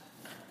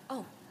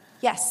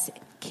Yes,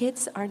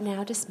 kids are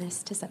now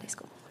dismissed to Sunday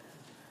school.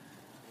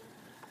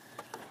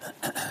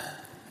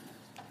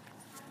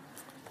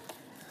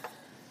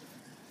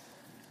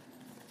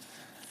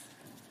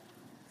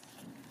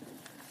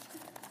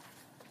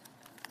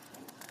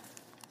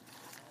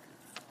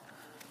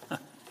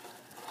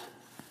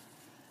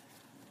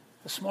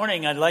 This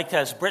morning, I'd like to,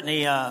 as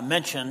Brittany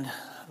mentioned,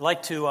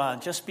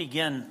 just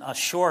begin a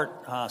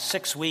short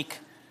 6-week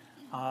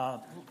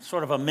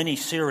sort of a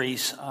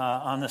mini-series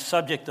on the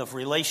subject of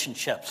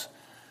relationships.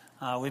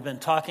 We've been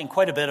talking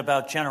quite a bit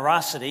about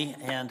generosity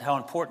and how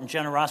important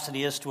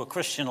generosity is to a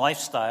Christian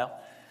lifestyle,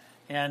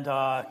 and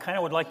kind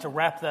of would like to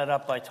wrap that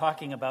up by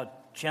talking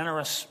about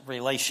generous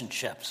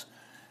relationships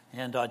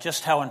and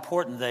just how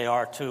important they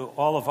are to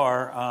all of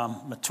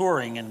our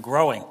maturing and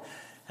growing,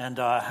 and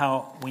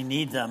how we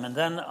need them. And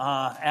then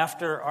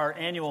after our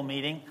annual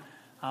meeting,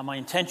 my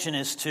intention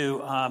is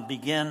to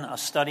begin a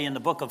study in the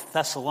book of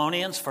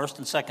Thessalonians, 1st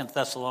and 2nd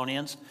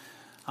Thessalonians,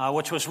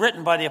 which was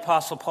written by the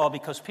Apostle Paul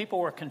because people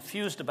were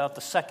confused about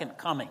the second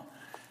coming.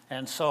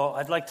 And so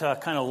I'd like to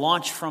kind of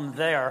launch from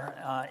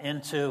there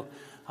into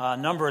a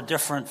number of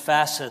different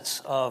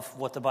facets of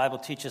what the Bible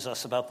teaches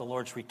us about the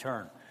Lord's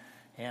return.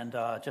 And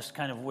just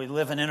kind of, we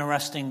live in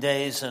interesting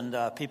days, and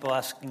people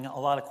asking a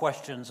lot of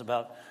questions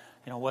about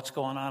what's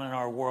going on in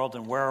our world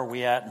and where are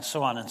we at and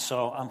so on. And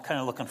so I'm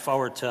kind of looking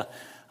forward to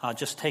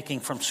just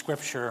taking from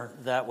Scripture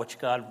that which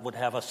God would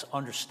have us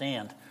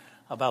understand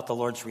about the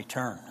Lord's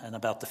return and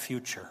about the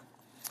future.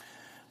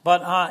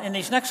 But in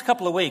these next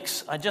couple of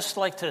weeks, I'd just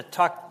like to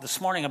talk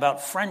this morning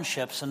about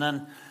friendships, and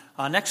then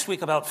next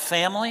week about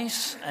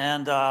families,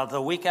 and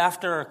the week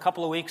after, a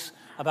couple of weeks,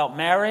 about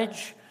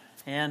marriage,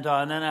 and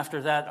then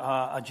after that,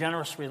 a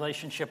generous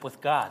relationship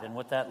with God and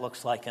what that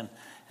looks like, and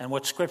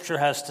what Scripture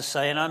has to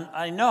say. And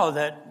I know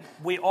that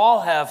we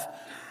all have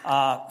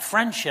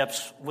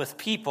friendships with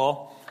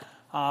people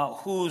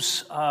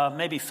whose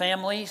maybe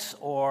families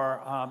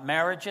or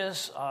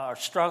marriages are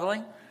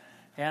struggling.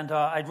 And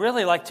I'd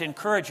really like to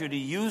encourage you to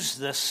use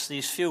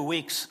these few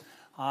weeks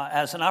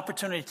as an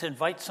opportunity to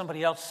invite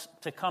somebody else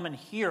to come and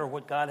hear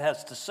what God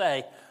has to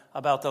say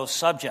about those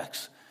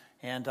subjects.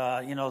 And,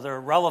 they're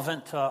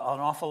relevant to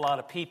an awful lot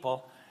of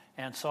people.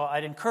 And so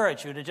I'd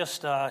encourage you to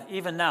just,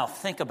 even now,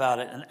 think about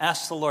it and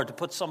ask the Lord to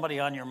put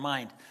somebody on your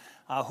mind.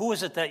 Who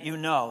is it that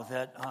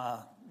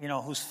that,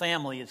 whose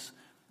family is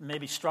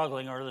maybe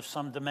struggling, or there's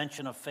some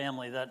dimension of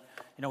family that,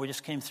 we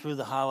just came through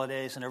the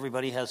holidays and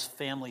everybody has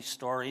family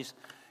stories.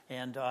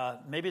 And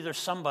maybe there's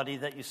somebody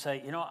that you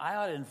say, I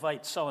ought to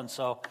invite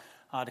so-and-so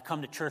to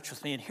come to church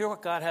with me and hear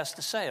what God has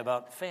to say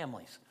about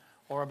families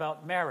or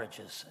about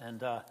marriages, and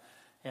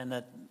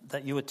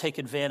that you would take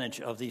advantage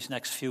of these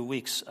next few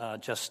weeks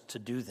just to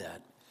do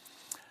that.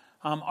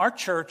 Our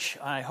church,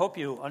 I hope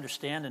you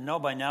understand and know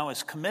by now,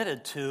 is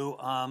committed to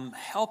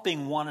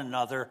helping one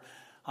another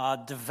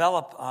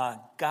develop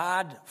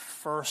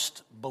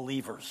God-first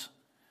believers.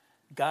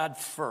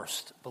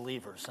 God-first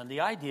believers. And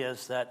the idea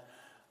is that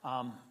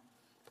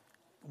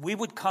we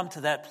would come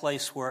to that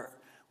place where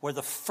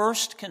the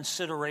first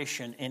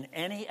consideration in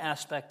any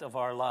aspect of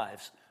our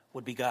lives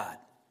would be God.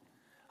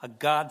 A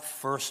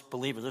God-first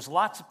believer. There's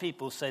lots of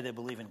people who say they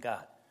believe in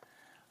God.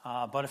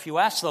 But if you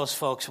ask those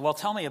folks, well,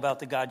 tell me about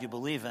the God you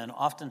believe in,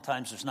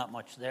 oftentimes there's not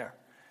much there.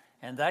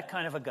 And that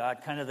kind of a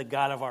God, kind of the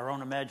God of our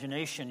own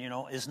imagination,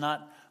 is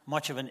not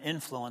much of an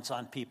influence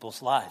on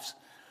people's lives.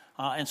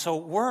 And so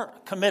we're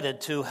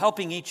committed to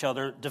helping each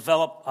other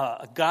develop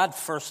a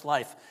God-first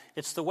life.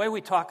 It's the way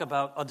we talk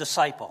about a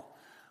disciple.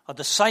 A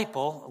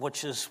disciple,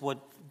 which is what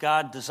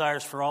God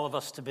desires for all of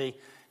us to be,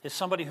 is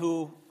somebody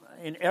who,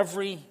 in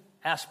every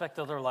aspect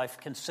of their life,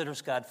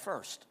 considers God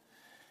first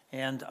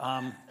and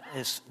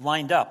is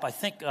lined up. I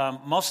think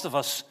most of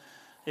us,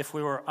 if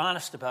we were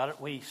honest about it,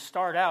 we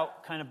start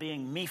out kind of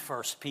being me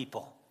first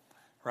people,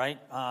 right?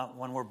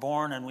 When we're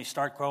born and we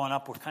start growing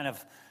up, we're kind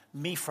of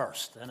me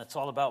first, and it's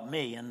all about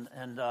me. And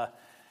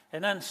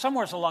then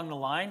somewhere along the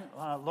line,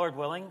 Lord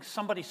willing,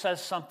 somebody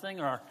says something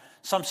or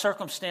some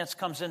circumstance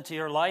comes into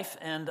your life,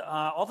 and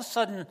all of a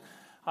sudden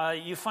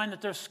you find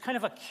that there's kind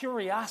of a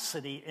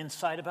curiosity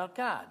inside about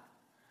God.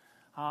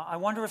 I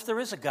wonder if there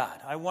is a God.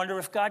 I wonder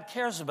if God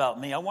cares about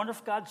me. I wonder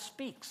if God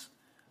speaks.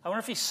 I wonder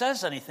if he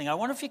says anything. I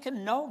wonder if you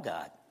can know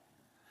God.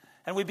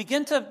 And we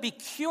begin to be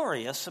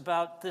curious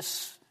about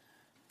this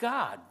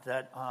God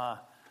that,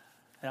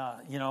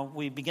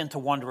 we begin to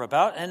wonder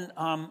about. And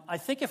I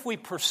think if we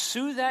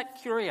pursue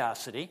that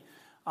curiosity,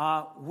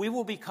 we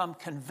will become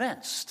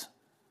convinced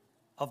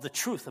of the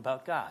truth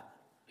about God.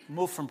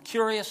 Move from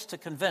curious to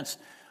convinced.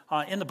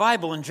 In the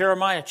Bible, in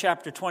Jeremiah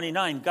chapter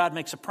 29, God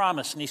makes a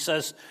promise, and he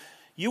says,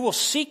 "You will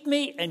seek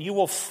me and you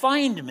will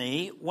find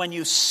me when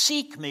you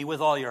seek me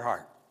with all your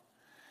heart."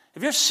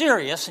 If you're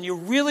serious and you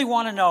really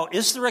want to know,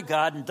 is there a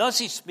God, and does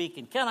he speak,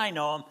 and can I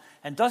know him,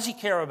 and does he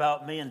care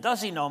about me, and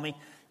does he know me?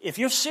 If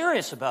you're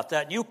serious about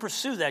that and you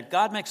pursue that,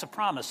 God makes a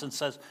promise and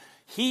says,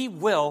 he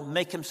will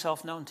make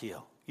himself known to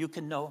you. You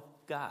can know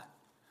God.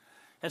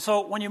 And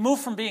so when you move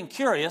from being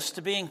curious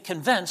to being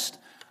convinced,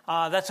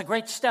 that's a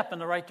great step in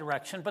the right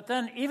direction. But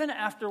then even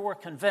after we're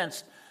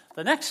convinced,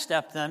 The next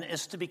step then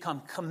is to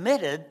become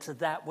committed to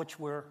that which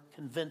we're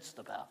convinced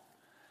about.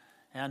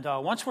 And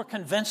once we're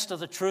convinced of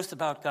the truth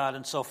about God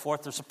and so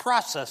forth, there's a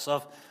process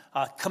of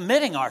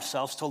committing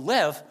ourselves to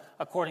live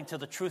according to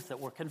the truth that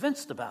we're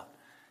convinced about.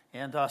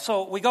 And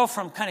so we go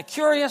from kind of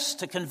curious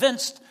to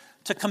convinced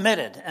to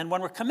committed. And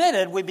when we're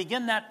committed, we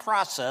begin that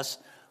process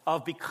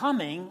of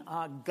becoming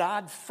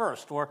God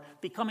first, or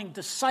becoming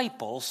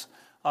disciples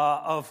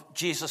of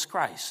Jesus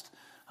Christ.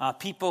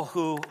 People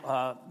who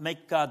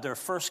make God their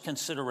first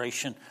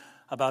consideration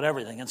about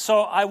everything. And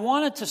so I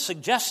wanted to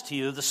suggest to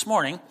you this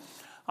morning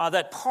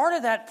that part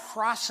of that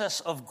process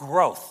of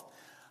growth,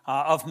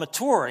 of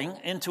maturing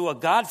into a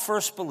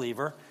God-first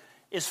believer,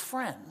 is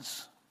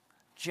friends,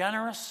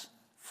 generous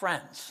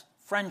friends,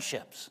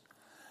 friendships.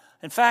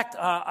 In fact,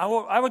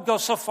 I would go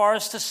so far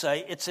as to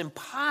say it's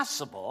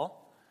impossible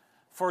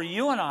for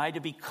you and I to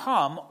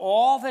become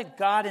all that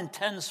God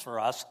intends for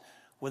us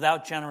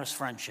without generous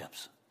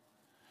friendships.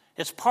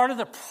 It's part of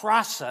the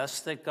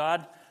process that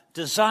God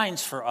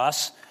designs for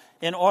us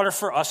in order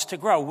for us to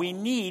grow. We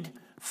need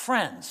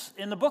friends.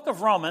 In the book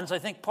of Romans, I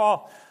think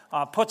Paul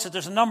puts it,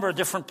 there's a number of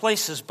different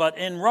places, but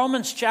in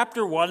Romans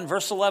chapter 1,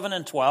 verse 11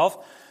 and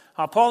 12,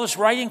 Paul is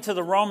writing to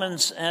the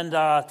Romans and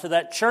to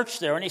that church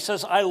there, and he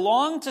says, I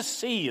long to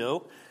see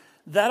you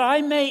that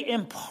I may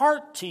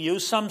impart to you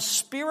some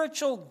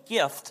spiritual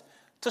gift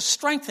to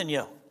strengthen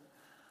you.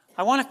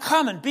 I want to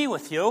come and be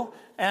with you,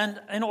 and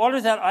in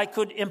order that I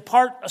could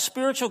impart a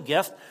spiritual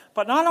gift,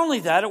 but not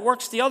only that, it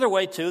works the other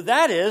way too.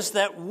 That is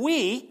that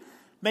we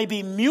may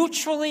be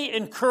mutually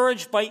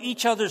encouraged by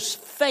each other's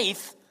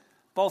faith,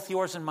 both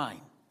yours and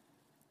mine.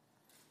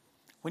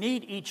 We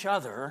need each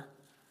other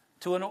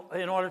in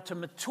order to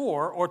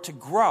mature or to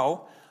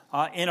grow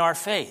in our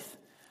faith.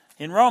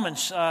 In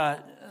Romans,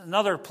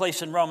 another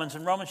place in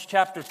Romans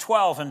chapter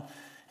 12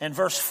 and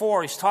verse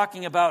 4, he's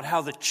talking about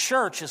how the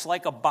church is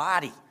like a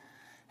body.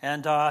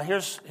 And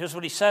here's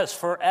what he says.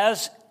 For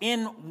as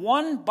in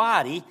one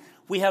body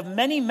we have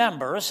many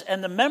members,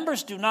 and the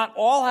members do not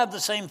all have the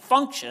same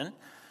function,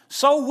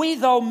 so we,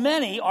 though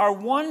many, are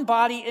one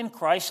body in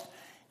Christ,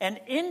 and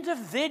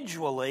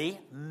individually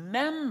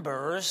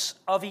members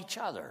of each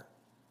other.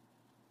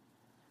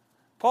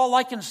 Paul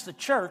likens the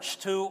church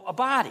to a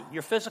body,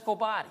 your physical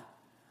body.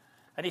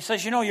 And he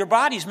says, your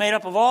body's made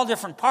up of all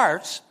different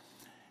parts,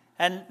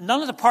 and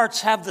none of the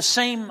parts have the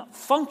same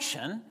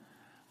function,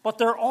 but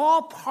they're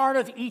all part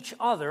of each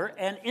other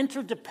and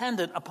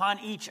interdependent upon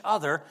each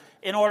other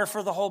in order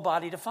for the whole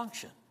body to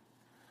function.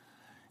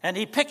 And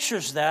he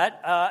pictures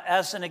that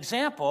as an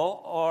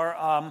example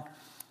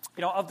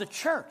of the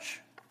church.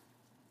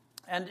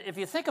 And if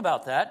you think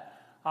about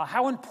that,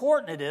 how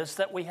important it is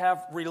that we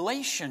have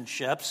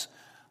relationships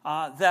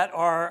that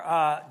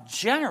are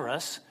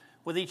generous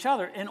with each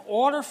other in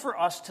order for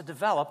us to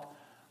develop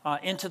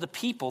into the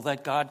people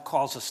that God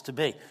calls us to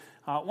be.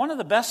 One of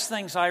the best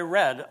things I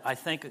read, I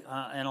think,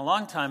 in a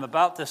long time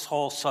about this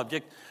whole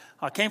subject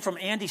came from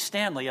Andy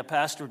Stanley, a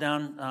pastor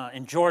down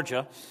in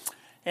Georgia.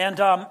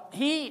 And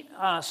he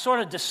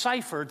sort of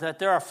deciphered that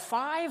there are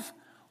 5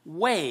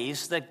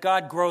 ways that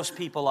God grows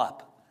people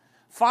up.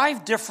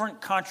 5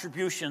 different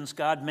contributions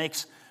God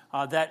makes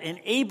that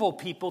enable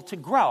people to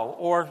grow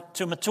or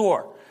to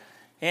mature.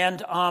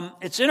 And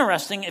it's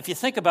interesting, if you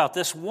think about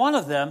this, one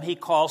of them he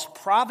calls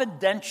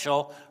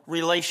providential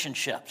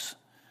relationships.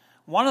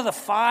 One of the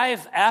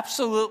 5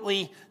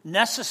 absolutely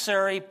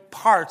necessary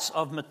parts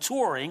of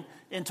maturing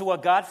into a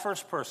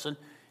God-first person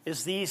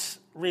is these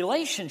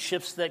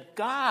relationships that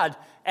God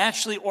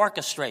actually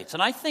orchestrates.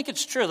 And I think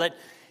it's true that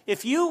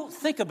if you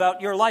think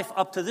about your life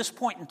up to this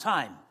point in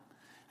time,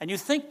 and you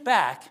think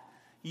back,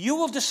 you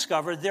will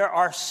discover there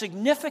are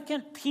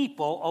significant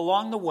people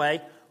along the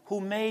way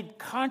who made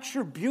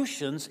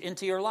contributions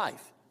into your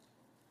life.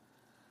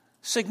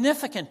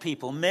 Significant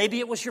people. Maybe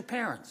it was your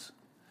parents.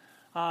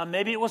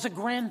 Maybe it was a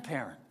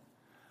grandparent.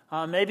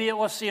 Maybe it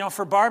was,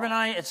 for Barb and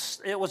I,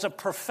 it was a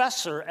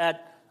professor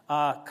at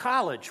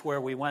college where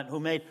we went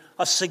who made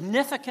a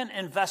significant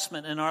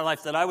investment in our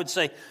life that I would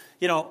say,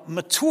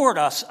 matured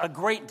us a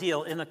great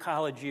deal in the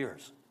college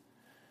years.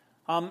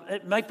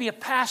 It might be a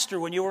pastor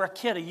when you were a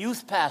kid, a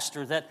youth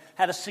pastor that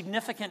had a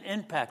significant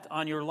impact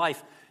on your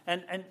life.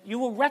 And you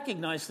will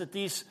recognize that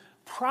these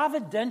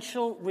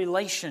providential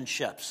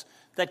relationships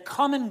that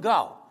come and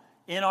go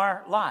in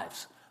our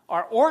lives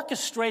are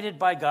orchestrated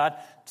by God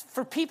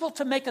for people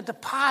to make a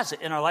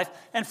deposit in our life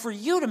and for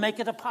you to make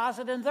a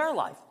deposit in their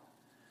life.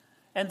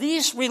 And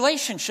these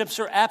relationships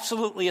are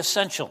absolutely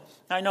essential.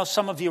 Now, I know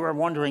some of you are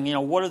wondering,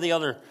 what are the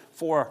other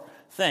 4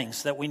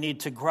 things that we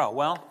need to grow?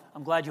 Well,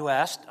 I'm glad you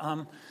asked.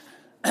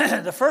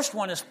 The first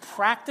one is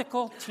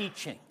practical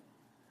teaching.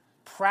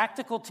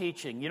 Practical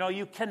teaching.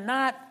 You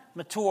cannot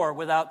mature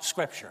without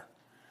Scripture.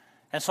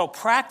 And so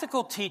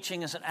practical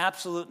teaching is an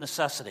absolute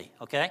necessity,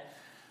 okay?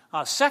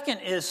 Second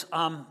is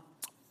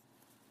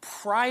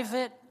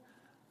private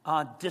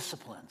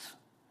disciplines.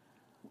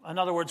 In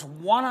other words,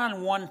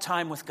 one-on-one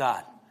time with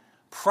God.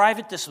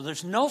 Private discipline.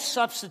 There's no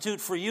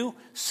substitute for you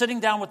sitting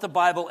down with the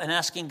Bible and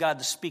asking God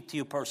to speak to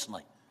you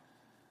personally.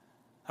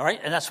 All right?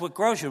 And that's what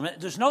grows you.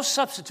 There's no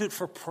substitute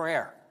for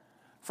prayer,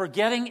 for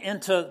getting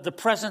into the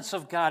presence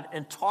of God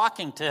and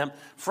talking to him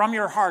from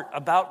your heart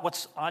about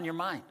what's on your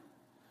mind.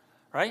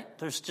 Right?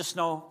 There's just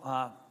no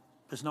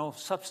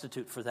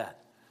substitute for that.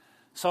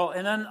 So,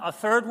 and then a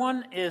third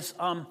one is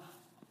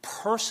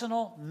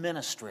personal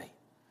ministry.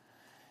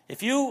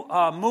 If you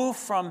move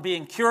from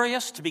being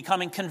curious to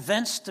becoming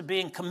convinced to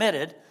being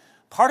committed,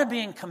 part of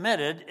being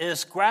committed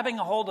is grabbing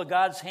a hold of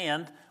God's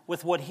hand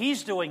with what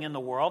he's doing in the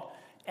world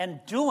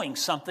and doing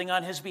something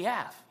on his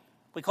behalf.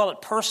 We call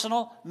it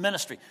personal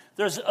ministry.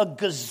 There's a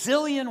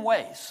gazillion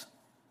ways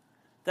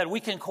that we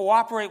can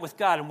cooperate with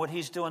God in what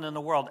he's doing in the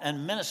world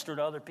and minister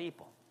to other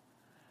people.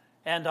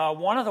 And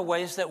one of the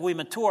ways that we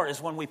mature is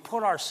when we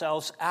put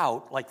ourselves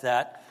out like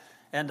that.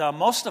 And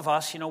most of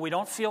us, we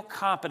don't feel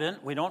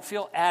competent, we don't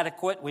feel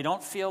adequate, we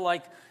don't feel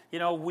like,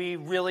 we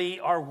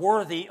really are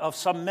worthy of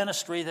some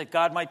ministry that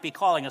God might be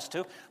calling us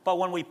to. But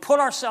when we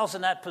put ourselves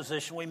in that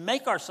position, we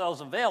make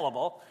ourselves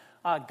available,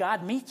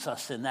 God meets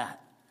us in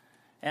that.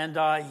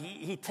 And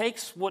he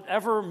takes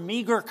whatever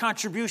meager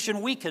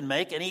contribution we can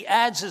make, and he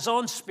adds his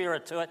own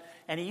spirit to it,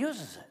 and he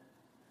uses it.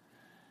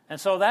 And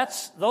so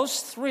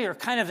those three are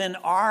kind of in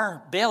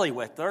our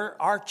bailiwick.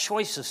 They're our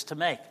choices to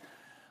make.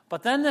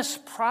 But then this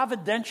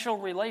providential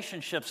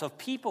relationships of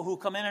people who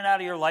come in and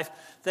out of your life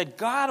that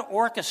God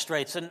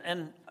orchestrates.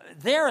 And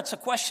there it's a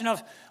question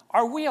of,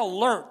 are we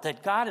alert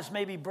that God is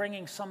maybe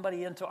bringing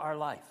somebody into our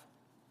life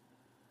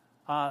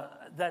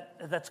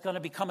that's going to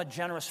become a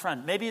generous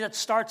friend? Maybe that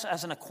starts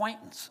as an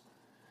acquaintance.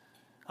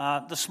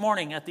 This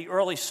morning at the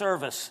early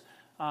service,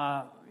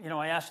 I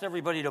asked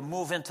everybody to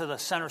move into the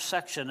center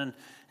section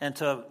and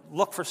to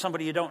look for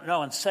somebody you don't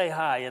know and say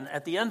hi. And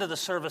at the end of the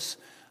service,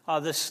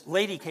 this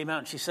lady came out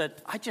and she said,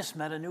 I just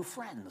met a new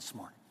friend this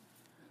morning.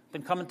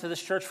 Been coming to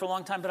this church for a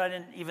long time, but I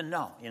didn't even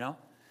know,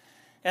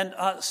 And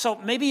so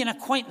maybe an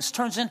acquaintance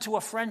turns into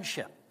a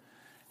friendship.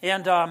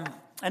 And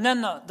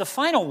then the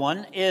final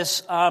one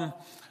is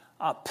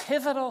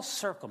pivotal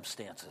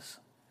circumstances.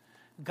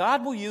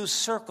 God will use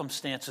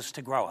circumstances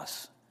to grow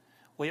us.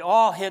 We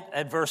all hit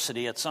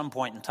adversity at some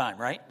point in time,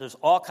 right? There's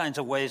all kinds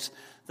of ways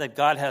that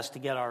God has to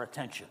get our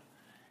attention.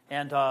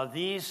 And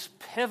these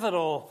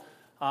pivotal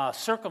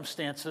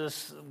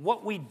circumstances,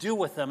 what we do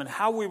with them and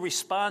how we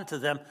respond to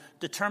them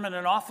determine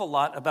an awful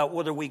lot about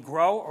whether we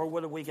grow or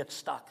whether we get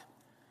stuck.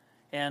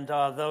 And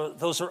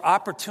those are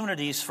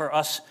opportunities for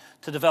us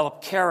to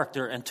develop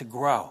character and to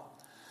grow.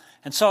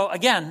 And so,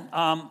 again,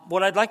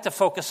 what I'd like to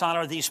focus on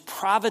are these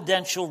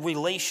providential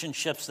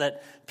relationships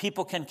that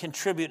people can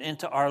contribute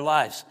into our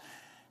lives.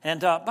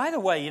 And by the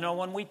way,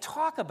 when we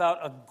talk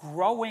about a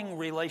growing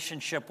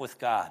relationship with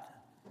God,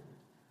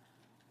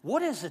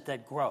 what is it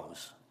that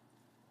grows?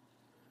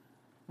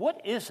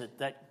 What is it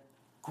that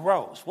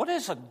grows? What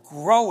is a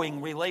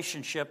growing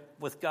relationship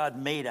with God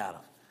made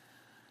out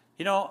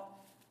of?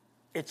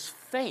 It's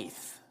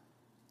faith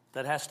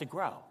that has to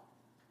grow.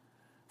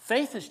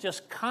 Faith is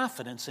just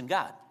confidence in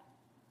God,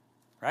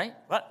 right?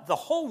 But the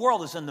whole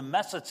world is in the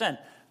mess it's in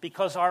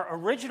because our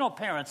original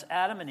parents,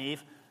 Adam and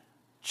Eve,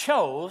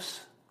 chose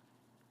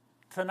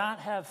to not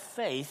have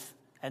faith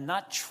and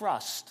not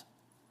trust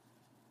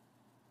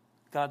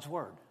God's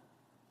word.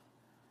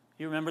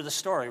 You remember the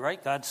story,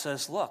 right? God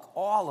says, look,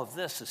 all of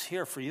this is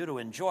here for you to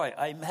enjoy.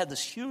 I had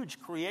this huge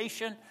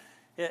creation.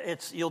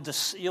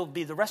 You'll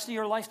be the rest of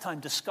your lifetime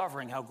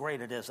discovering how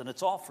great it is, and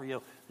it's all for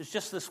you. There's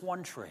just this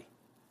one tree.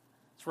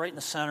 It's right in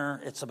the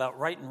center. It's about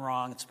right and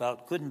wrong. It's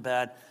about good and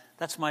bad.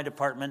 That's my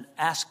department.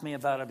 Ask me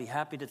about it. I'd be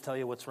happy to tell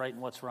you what's right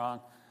and what's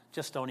wrong.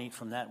 Just don't eat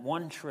from that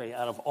one tree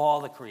out of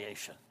all the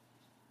creation.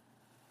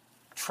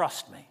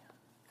 Trust me,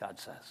 God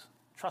says.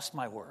 Trust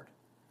my word.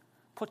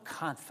 Put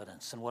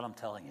confidence in what I'm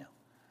telling you.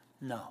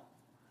 No.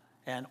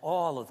 And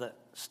all of the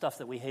stuff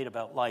that we hate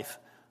about life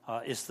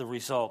is the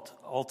result,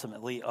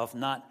 ultimately, of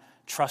not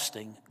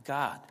trusting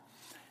God.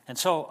 And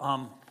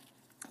so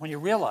when you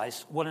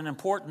realize what an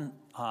important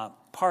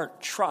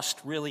part trust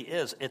really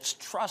is, it's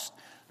trust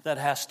that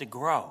has to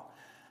grow.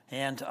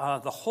 And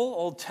the whole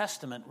Old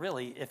Testament,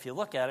 really, if you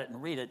look at it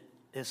and read it,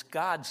 is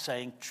God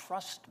saying,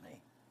 trust me.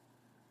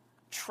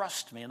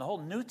 Trust me. And the whole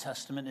New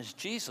Testament is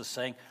Jesus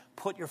saying,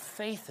 put your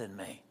faith in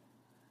me.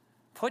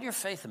 Put your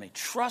faith in me.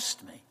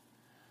 Trust me.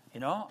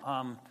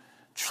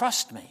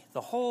 Trust me.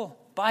 The whole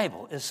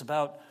Bible is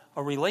about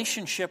a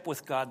relationship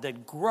with God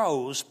that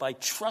grows by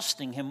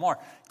trusting him more.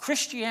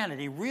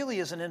 Christianity really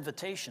is an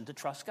invitation to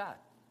trust God.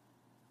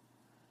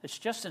 It's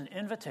just an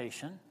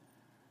invitation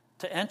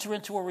to enter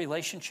into a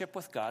relationship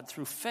with God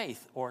through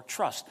faith or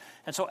trust.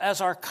 And so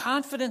as our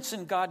confidence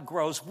in God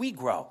grows, we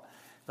grow.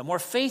 The more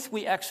faith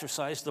we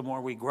exercise, the more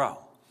we grow.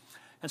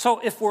 And so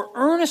if we're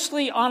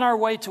earnestly on our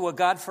way to a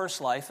God-first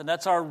life, and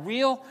that's our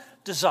real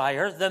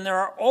desire, then there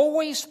are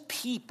always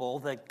people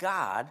that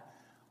God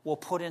will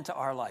put into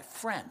our life.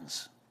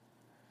 Friends.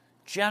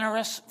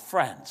 Generous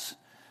friends.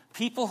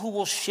 People who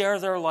will share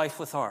their life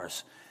with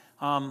ours.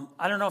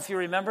 I don't know if you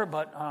remember,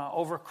 but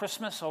over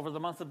Christmas, over the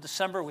month of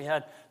December, we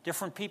had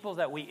different people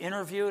that we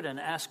interviewed and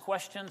asked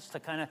questions to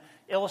kind of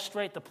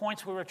illustrate the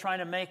points we were trying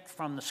to make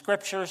from the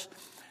scriptures.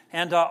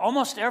 And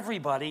almost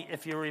everybody,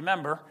 if you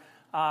remember,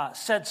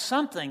 said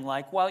something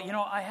like, well,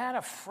 I had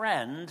a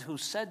friend who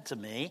said to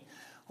me,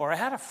 or I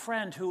had a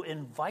friend who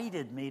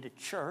invited me to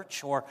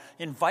church, or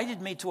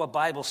invited me to a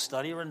Bible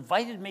study, or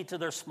invited me to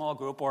their small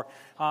group, or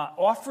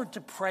offered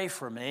to pray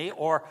for me,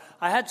 or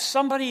I had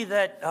somebody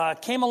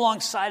that came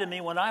alongside of me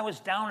when I was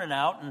down and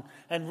out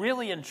and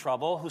really in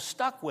trouble, who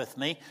stuck with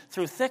me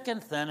through thick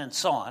and thin and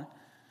so on.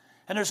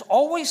 And there's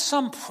always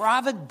some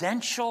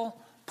providential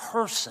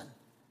person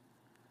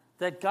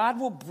that God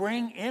will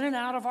bring in and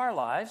out of our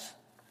lives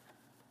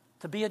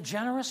to be a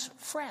generous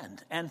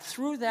friend, and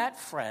through that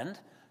friend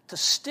to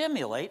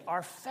stimulate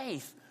our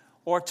faith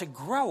or to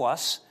grow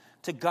us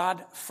to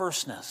God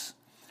firstness.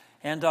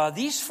 And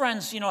these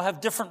friends,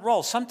 have different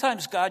roles.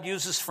 Sometimes God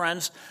uses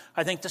friends,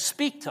 I think, to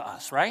speak to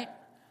us, right?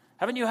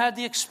 Haven't you had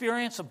the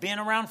experience of being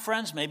around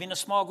friends, maybe in a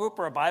small group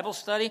or a Bible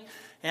study,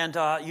 and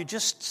you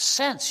just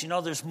sense,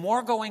 there's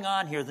more going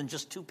on here than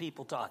just two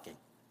people talking.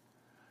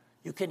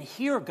 You can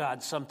hear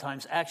God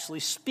sometimes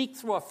actually speak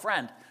through a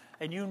friend,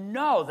 and you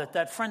know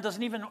that friend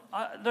doesn't even,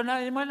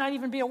 they might not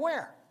even be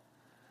aware,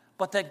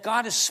 but that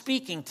God is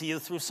speaking to you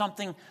through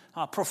something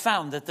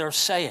profound that they're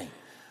saying.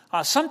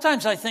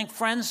 Sometimes I think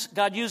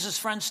God uses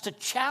friends to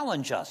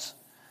challenge us.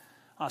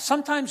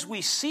 Sometimes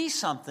we see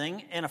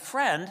something in a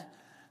friend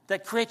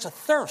that creates a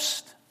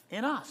thirst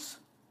in us.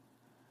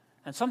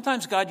 And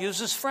sometimes God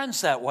uses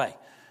friends that way.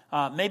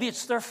 Maybe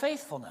it's their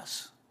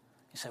faithfulness.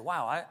 You say,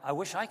 wow, I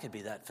wish I could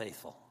be that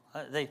faithful.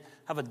 They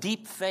have a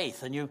deep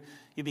faith, and you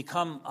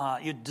become,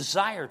 you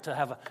desire to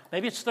have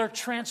maybe it's their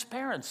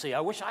transparency. I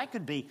wish I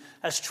could be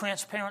as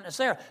transparent as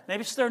they are.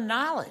 Maybe it's their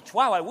knowledge.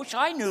 Wow, I wish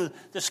I knew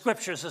the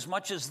scriptures as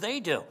much as they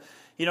do.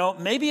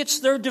 Maybe it's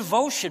their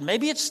devotion.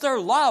 Maybe it's their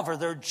love or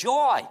their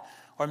joy.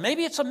 Or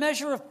maybe it's a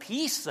measure of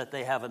peace that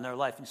they have in their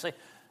life. And you say,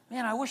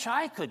 man, I wish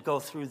I could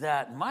go through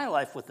that in my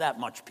life with that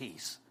much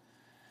peace.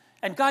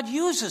 And God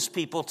uses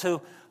people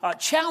to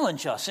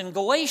challenge us. In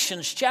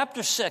Galatians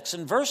chapter 6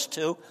 and verse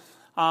 2,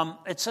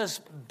 it says,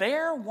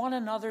 bear one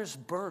another's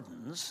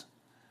burdens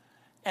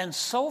and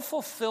so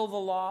fulfill the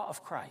law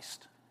of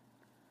Christ.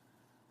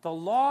 The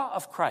law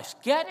of Christ.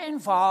 Get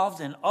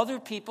involved in other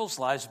people's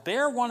lives,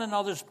 bear one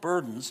another's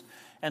burdens,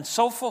 and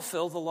so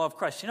fulfill the law of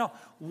Christ.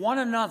 One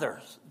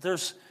another,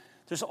 there's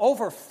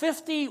over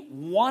 50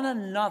 one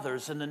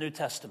another's in the New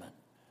Testament.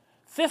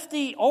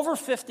 Over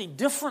 50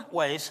 different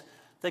ways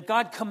that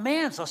God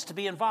commands us to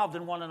be involved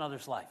in one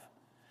another's life.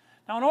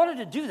 Now, in order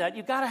to do that,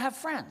 you've got to have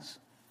friends.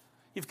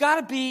 You've got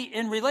to be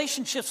in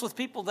relationships with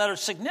people that are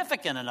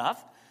significant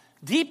enough,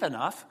 deep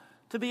enough,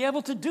 to be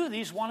able to do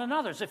these one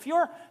another's. If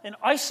you're an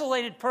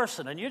isolated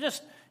person and you're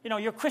just,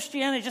 your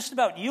Christianity is just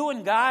about you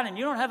and God, and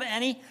you don't have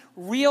any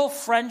real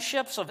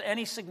friendships of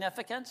any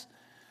significance,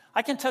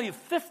 I can tell you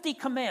 50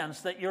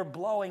 commands that you're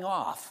blowing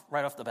off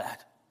right off the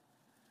bat.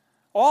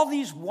 All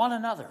these one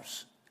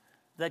another's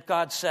that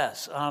God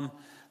says.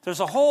 There's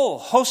a whole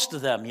host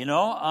of them,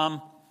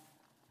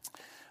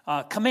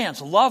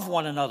 commands: love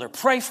one another,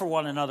 pray for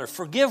one another,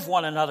 forgive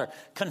one another,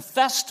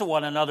 confess to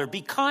one another,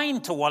 be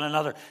kind to one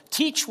another,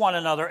 teach one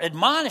another,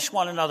 admonish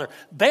one another,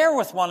 bear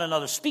with one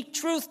another, speak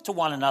truth to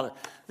one another.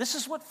 This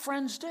is what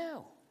friends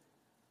do.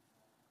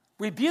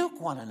 Rebuke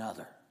one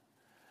another.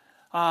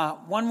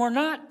 When we're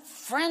not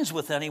friends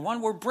with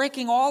anyone, we're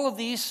breaking all of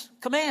these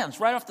commands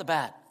right off the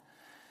bat.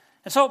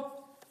 And so,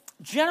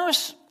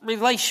 generous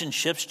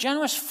relationships,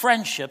 generous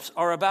friendships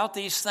are about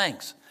these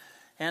things.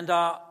 And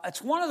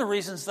it's one of the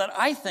reasons that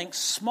I think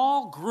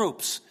small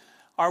groups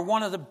are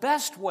one of the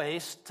best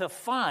ways to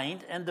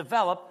find and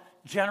develop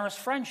generous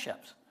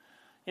friendships.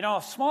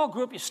 A small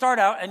group, you start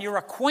out and you're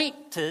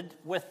acquainted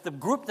with the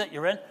group that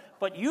you're in,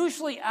 but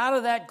usually out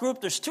of that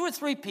group, there's 2 or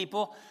 3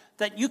 people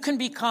that you can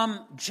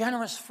become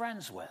generous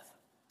friends with.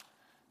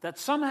 That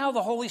somehow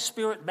the Holy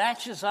Spirit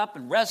matches up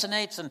and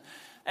resonates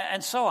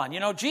and so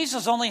on.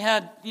 Jesus only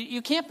had,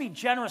 you can't be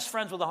generous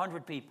friends with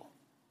 100 people.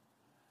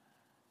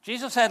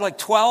 Jesus had like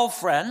 12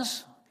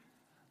 friends.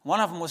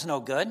 One of them was no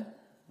good,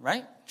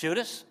 right?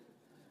 Judas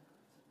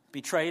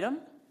betrayed him.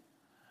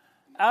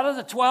 Out of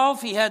the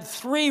 12, he had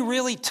 3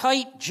 really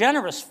tight,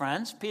 generous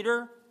friends,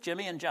 Peter,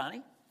 Jimmy, and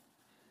Johnny,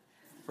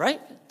 right?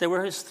 They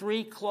were his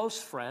 3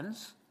 close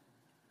friends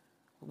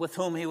with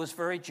whom he was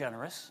very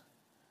generous.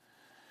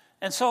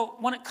 And so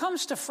when it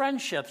comes to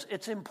friendships,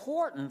 it's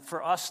important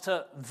for us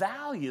to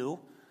value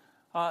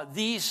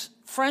these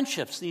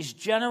friendships, these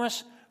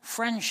generous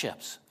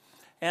friendships.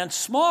 And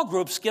small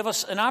groups give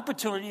us an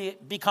opportunity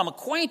to become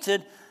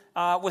acquainted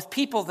with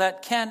people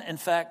that can, in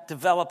fact,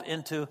 develop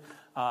into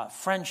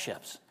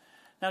friendships.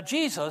 Now,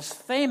 Jesus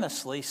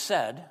famously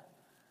said,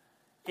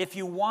 if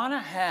you want to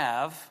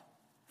have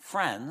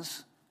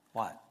friends,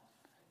 what?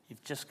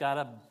 You've just got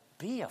to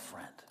be a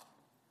friend,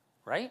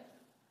 right?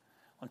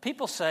 When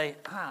people say,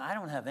 I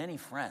don't have any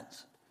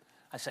friends,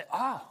 I say,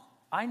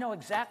 I know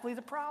exactly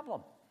the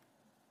problem.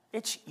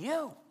 It's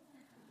you.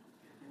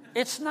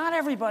 It's not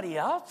everybody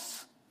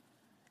else.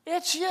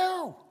 It's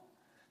you.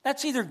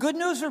 That's either good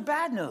news or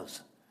bad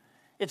news.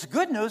 It's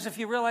good news if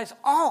you realize,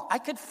 I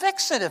could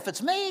fix it if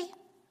it's me.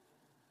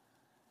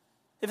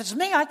 If it's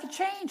me, I could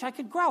change. I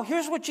could grow.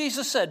 Here's what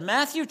Jesus said.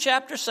 Matthew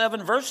chapter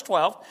 7, verse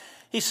 12.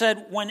 He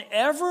said,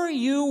 whatever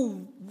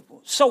you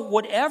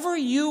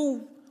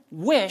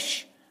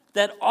wish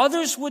that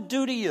others would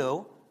do to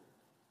you,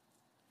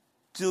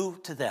 do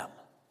to them.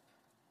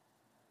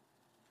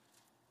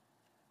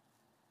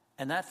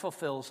 And that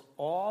fulfills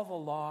all the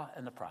law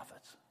and the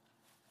prophets.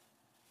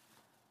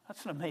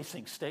 That's an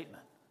amazing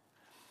statement.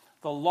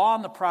 The law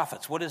and the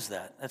prophets, what is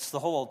that? That's the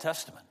whole Old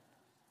Testament.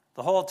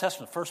 The whole Old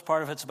Testament, first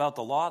part of it's about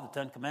the law, the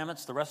Ten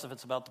Commandments. The rest of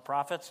it's about the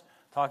prophets,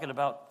 talking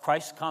about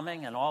Christ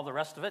coming and all the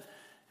rest of it.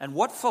 And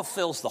what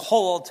fulfills the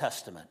whole Old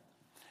Testament?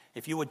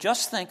 If you would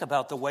just think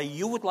about the way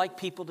you would like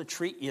people to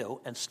treat you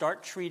and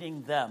start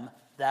treating them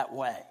that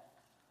way,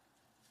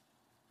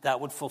 that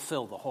would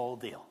fulfill the whole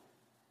deal.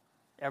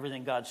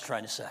 Everything God's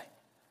trying to say.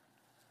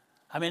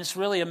 I mean, it's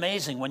really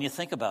amazing when you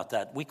think about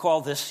that. We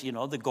call this,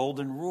 the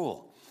golden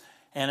rule.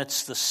 And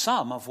it's the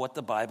sum of what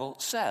the Bible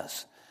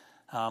says.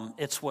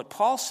 It's what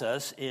Paul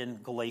says in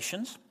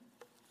Galatians.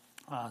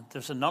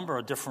 There's a number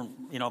of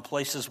different,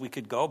 places we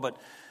could go, but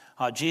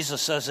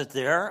Jesus says it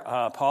there.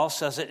 Paul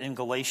says it in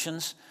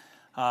Galatians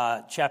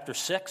chapter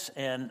 6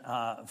 and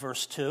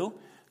verse 2.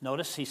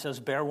 Notice he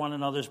says, bear one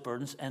another's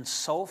burdens and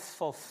so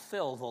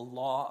fulfill the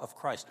law of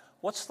Christ.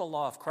 What's the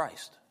law of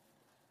Christ?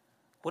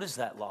 What is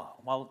that law?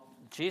 Well,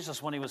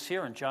 Jesus, when he was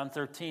here in John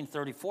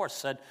 13:34,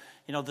 said,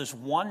 there's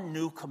one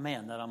new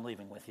command that I'm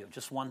leaving with you.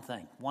 Just one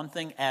thing. One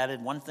thing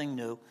added, one thing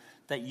new,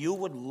 that you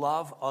would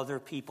love other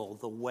people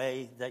the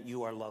way that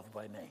you are loved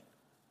by me.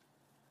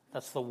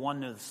 That's the one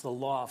new, it's the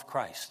law of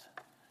Christ.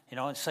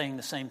 It's saying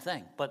the same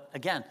thing. But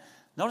again,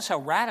 notice how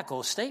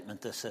radical a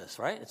statement this is,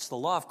 right? It's the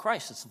law of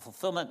Christ. It's the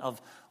fulfillment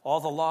of all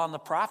the law and the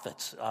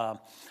prophets.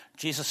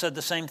 Jesus said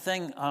the same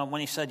thing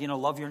when he said,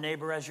 love your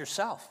neighbor as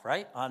yourself,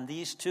 right? On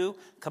these two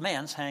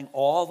commands hang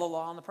all the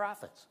law and the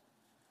prophets.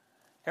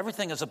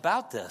 Everything is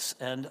about this,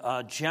 and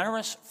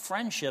generous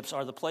friendships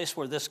are the place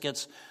where this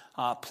gets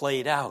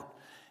played out.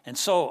 And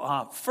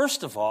so,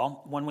 first of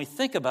all, when we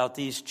think about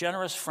these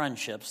generous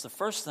friendships, the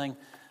first thing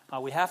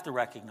we have to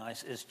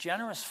recognize is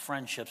generous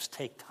friendships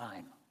take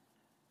time.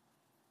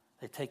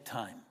 They take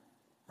time,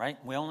 right?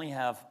 We only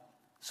have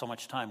so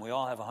much time. We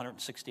all have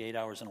 168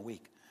 hours in a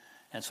week.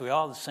 And so we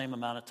all have the same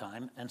amount of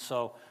time. And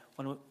so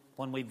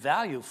when we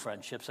value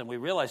friendships and we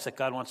realize that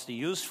God wants to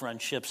use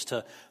friendships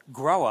to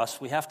grow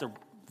us, we have to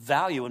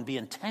value and be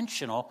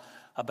intentional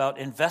about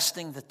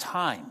investing the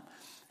time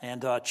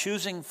and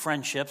choosing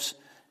friendships,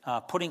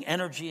 putting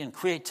energy and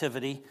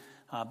creativity,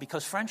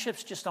 because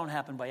friendships just don't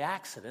happen by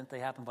accident. They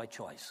happen by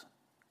choice.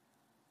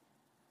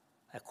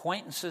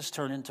 Acquaintances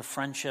turn into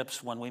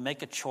friendships when we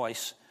make a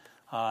choice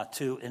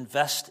to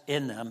invest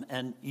in them,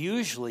 and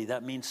usually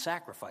that means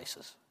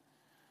sacrifices,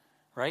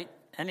 right?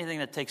 Anything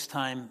that takes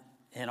time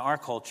in our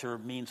culture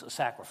means a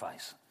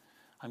sacrifice.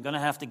 I'm going to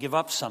have to give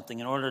up something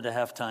in order to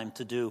have time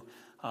to do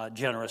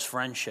generous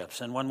friendships.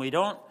 And when we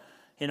don't,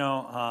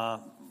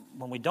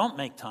 when we don't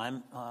make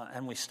time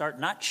and we start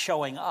not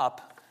showing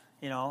up,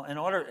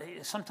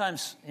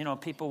 sometimes,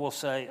 people will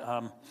say,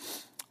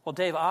 well,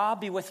 Dave, I'll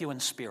be with you in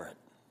spirit.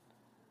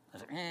 I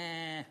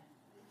said,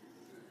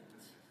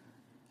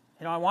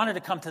 I wanted to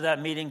come to that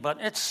meeting, but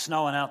it's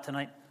snowing out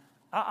tonight.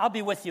 I'll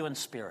be with you in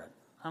spirit.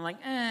 I'm like,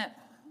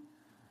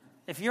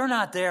 if you're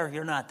not there,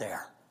 you're not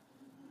there.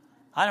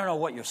 I don't know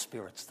what your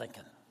spirit's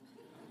thinking.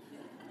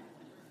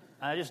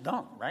 I just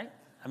don't, right?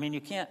 I mean,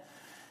 you can't.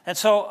 And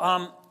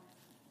so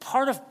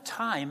part of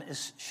time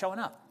is showing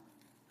up.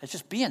 It's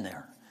just being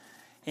there.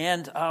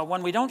 And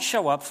when we don't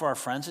show up for our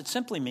friends, it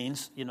simply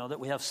means, that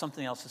we have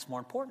something else that's more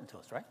important to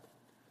us, right?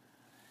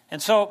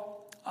 And so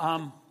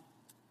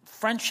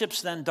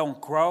friendships then don't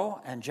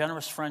grow, and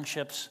generous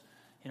friendships,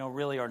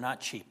 really are not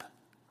cheap.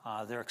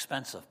 They're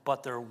expensive,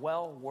 but they're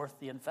well worth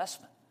the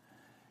investment.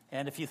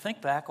 And if you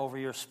think back over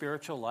your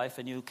spiritual life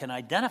and you can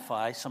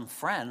identify some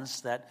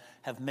friends that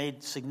have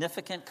made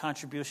significant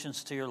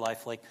contributions to your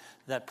life, like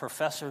that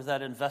professor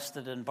that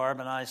invested in Barb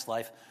and I's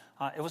life,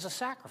 it was a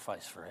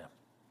sacrifice for him.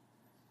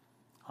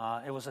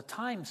 It was a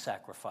time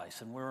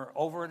sacrifice, and we were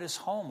over at his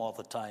home all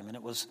the time, and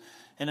it was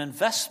an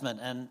investment.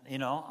 And,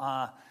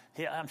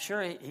 I'm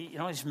sure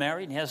he's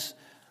married and he has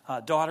a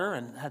daughter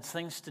and had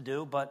things to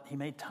do, but he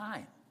made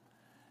time.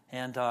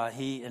 And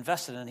he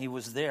invested, and he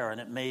was there, and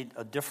it made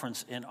a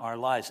difference in our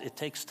lives. It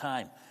takes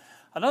time.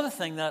 Another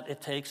thing that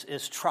it takes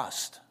is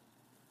trust.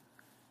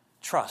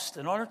 Trust.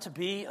 In order to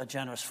be a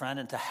generous friend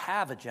and to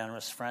have a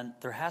generous friend,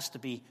 there has to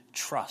be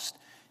trust.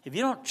 If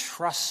you don't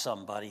trust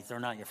somebody, they're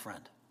not your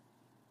friend.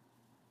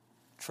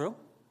 True?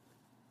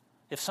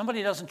 If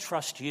somebody doesn't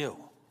trust you,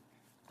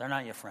 they're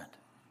not your friend.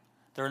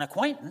 They're an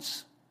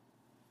acquaintance.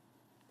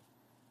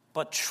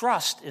 But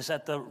trust is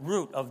at the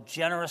root of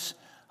generous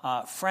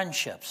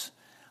friendships.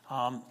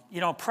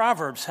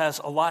 Proverbs has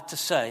a lot to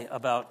say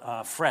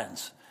about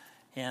friends.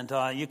 And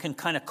you can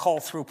kind of cull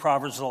through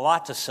Proverbs a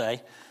lot to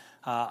say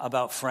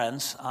about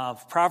friends.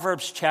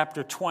 Proverbs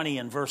chapter 20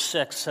 and verse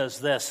 6 says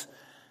this,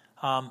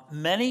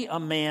 many a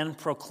man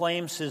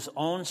proclaims his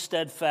own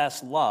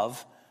steadfast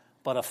love,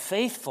 but a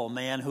faithful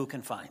man who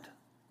can find?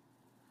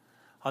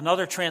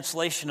 Another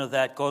translation of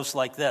that goes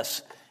like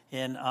this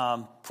in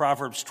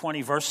Proverbs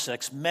 20, verse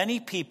 6. Many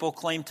people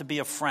claim to be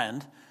a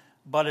friend,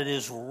 but it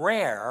is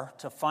rare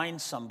to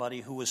find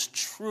somebody who is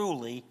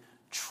truly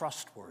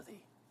trustworthy.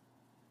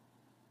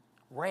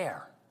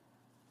 Rare.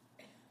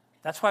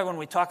 That's why when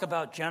we talk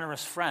about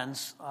generous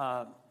friends,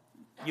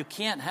 you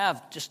can't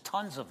have just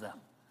tons of them.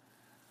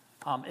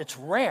 It's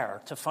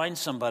rare to find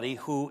somebody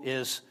who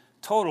is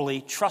totally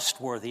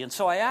trustworthy. And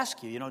so I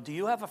ask you, do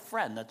you have a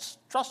friend that's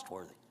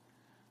trustworthy?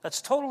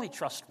 That's totally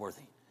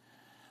trustworthy.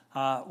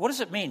 What does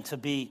it mean to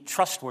be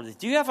trustworthy?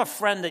 Do you have a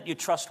friend that you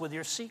trust with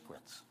your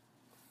secrets?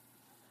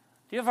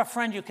 Do you have a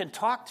friend you can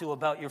talk to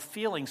about your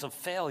feelings of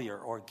failure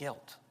or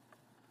guilt?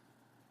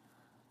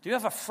 Do you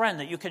have a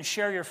friend that you can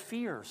share your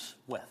fears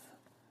with?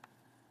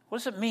 What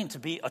does it mean to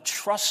be a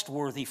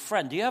trustworthy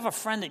friend? Do you have a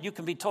friend that you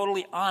can be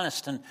totally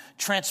honest and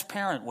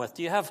transparent with?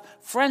 Do you have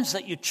friends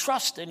that you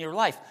trust in your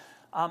life?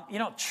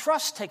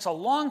 Trust takes a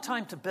long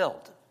time to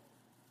build,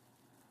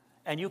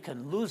 and you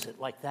can lose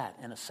it like that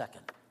in a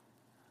second.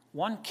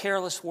 One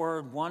careless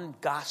word, one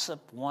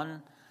gossip,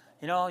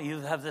 you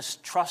have this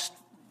trust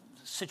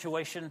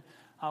situation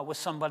with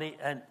somebody,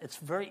 and it's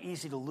very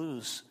easy to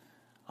lose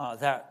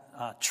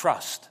that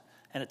trust,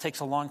 and it takes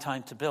a long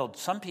time to build.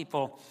 Some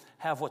people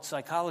have what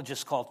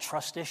psychologists call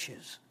trust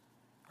issues,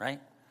 right?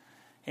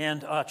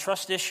 And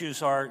trust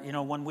issues are,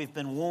 when we've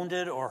been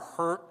wounded or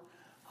hurt,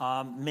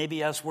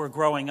 maybe as we're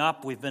growing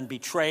up, we've been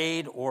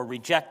betrayed or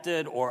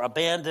rejected or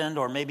abandoned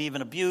or maybe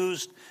even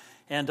abused,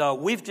 and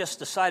we've just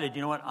decided,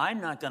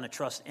 I'm not going to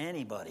trust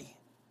anybody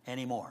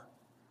anymore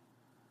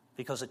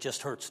because it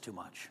just hurts too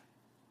much.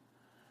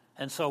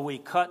 And so we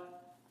cut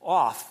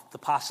off the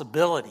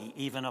possibility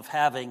even of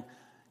having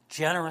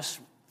generous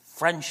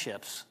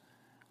friendships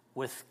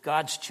with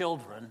God's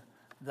children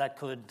that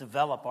could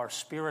develop our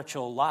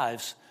spiritual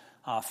lives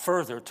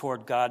further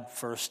toward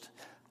God-first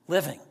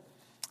living.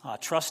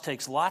 Trust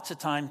takes lots of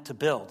time to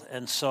build,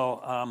 and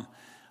so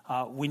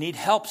we need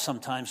help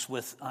sometimes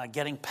with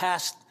getting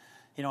past,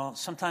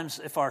 sometimes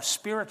if our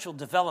spiritual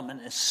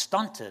development is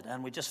stunted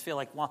and we just feel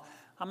like, well,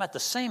 I'm at the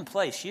same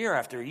place year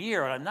after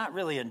year and I'm not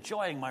really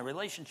enjoying my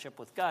relationship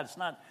with God. It's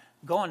not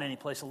going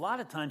anyplace. A lot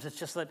of times it's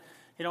just that,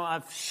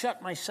 I've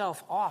shut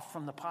myself off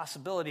from the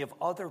possibility of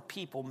other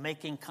people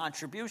making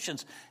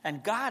contributions.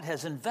 And God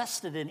has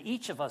invested in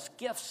each of us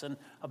gifts and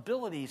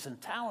abilities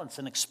and talents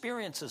and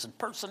experiences and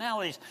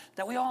personalities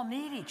that we all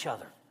need each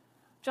other.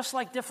 Just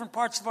like different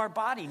parts of our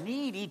body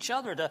need each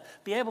other to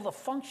be able to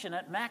function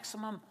at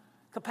maximum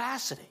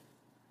capacity.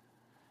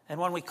 And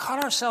when we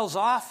cut ourselves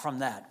off from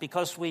that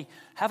because we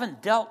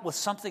haven't dealt with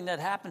something that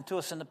happened to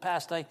us in the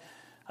past, I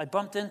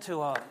bumped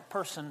into a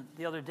person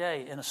the other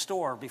day in a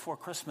store before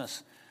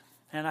Christmas,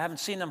 and I haven't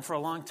seen them for a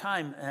long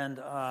time, and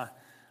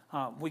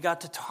we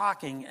got to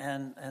talking,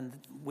 and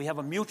we have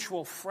a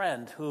mutual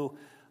friend who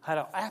had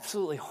an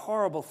absolutely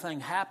horrible thing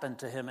happen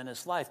to him in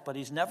his life, but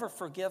he's never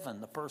forgiven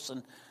the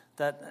person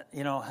that,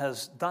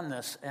 has done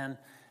this, and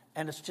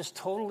it's just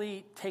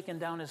totally taken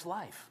down his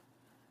life.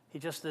 He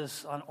just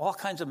is on all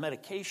kinds of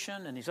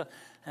medication,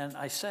 and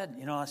I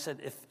said,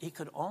 if he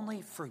could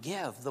only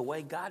forgive the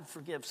way God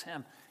forgives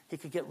him, he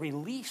could get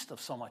released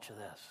of so much of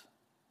this.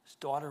 His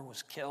daughter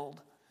was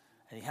killed,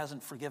 and he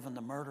hasn't forgiven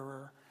the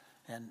murderer,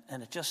 and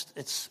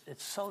it's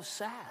so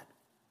sad.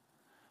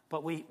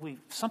 But we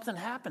something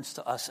happens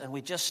to us, and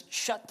we just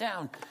shut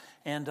down.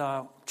 And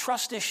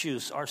trust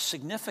issues are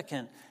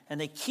significant,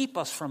 and they keep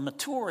us from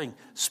maturing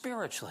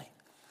spiritually.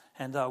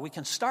 And we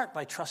can start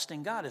by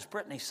trusting God. As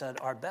Brittany said,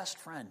 our best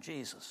friend,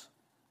 Jesus.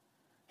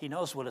 He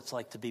knows what it's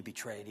like to be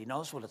betrayed. He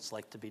knows what it's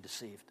like to be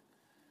deceived.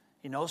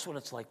 He knows what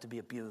it's like to be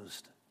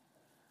abused.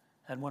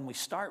 And when we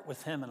start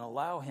with him and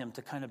allow him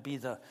to kind of be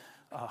the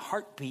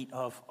heartbeat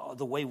of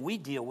the way we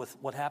deal with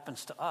what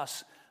happens to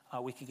us,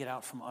 we can get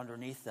out from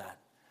underneath that.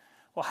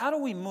 Well, how do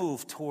we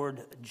move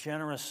toward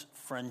generous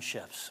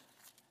friendships?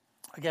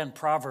 Again,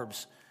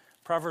 Proverbs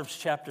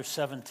chapter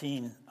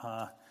 17,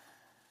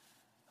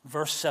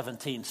 verse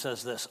 17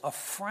 says this: a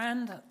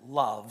friend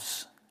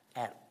loves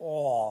at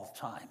all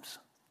times.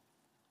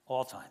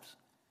 All times.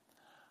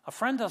 A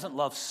friend doesn't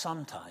love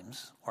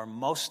sometimes or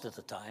most of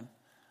the time.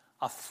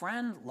 A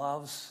friend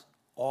loves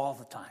all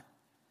the time,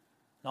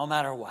 no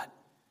matter what.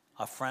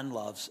 A friend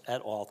loves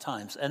at all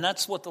times. And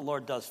that's what the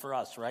Lord does for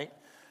us, right?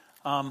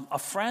 A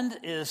friend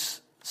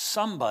is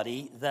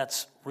somebody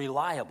that's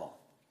reliable.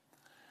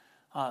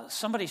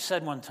 Somebody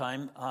said one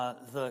time,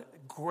 the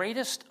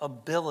greatest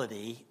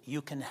ability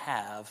you can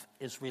have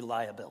is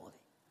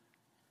reliability.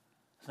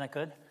 Isn't that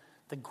good?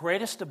 The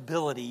greatest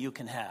ability you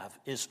can have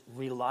is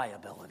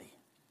reliability.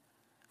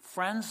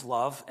 Friends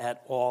love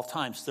at all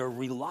times. They're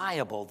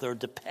reliable. They're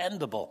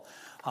dependable.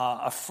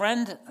 A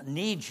friend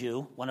needs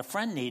you. When a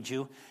friend needs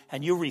you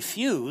and you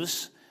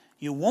refuse,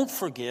 you won't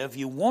forgive,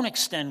 you won't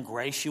extend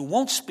grace, you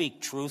won't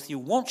speak truth, you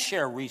won't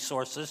share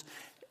resources,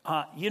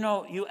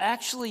 you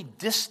actually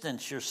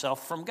distance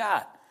yourself from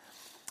God.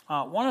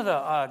 One of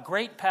the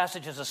great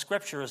passages of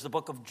Scripture is the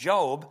book of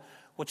Job,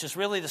 which is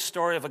really the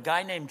story of a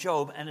guy named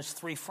Job and his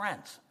three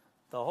friends.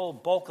 The whole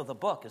bulk of the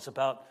book is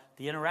about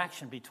the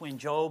interaction between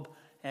Job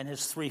and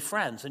his 3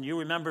 friends. And you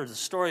remember the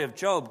story of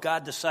Job.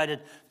 God decided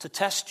to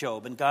test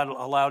Job, and God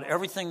allowed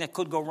everything that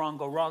could go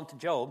wrong to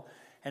Job.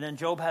 And then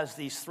Job has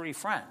these 3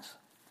 friends.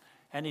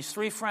 And these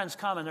 3 friends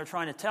come, and they're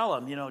trying to tell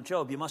him,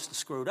 Job, you must have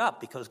screwed up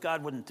because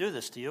God wouldn't do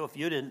this to you if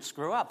you didn't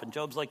screw up. And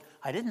Job's like,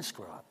 I didn't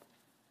screw up.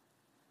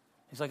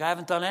 He's like, I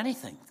haven't done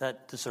anything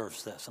that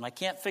deserves this, and I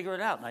can't figure it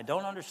out, and I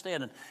don't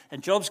understand.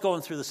 And Job's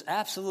going through this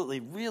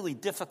absolutely really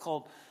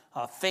difficult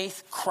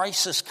faith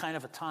crisis kind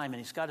of a time, and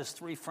he's got his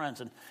 3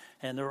 friends,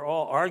 and they're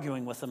all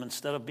arguing with him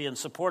instead of being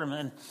supportive.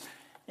 And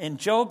in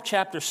Job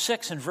chapter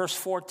 6 and verse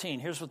 14,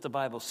 here's what the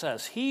Bible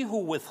says. He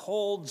who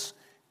withholds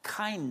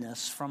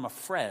kindness from a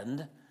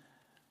friend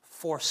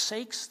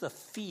forsakes the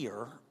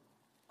fear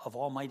of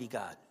Almighty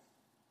God.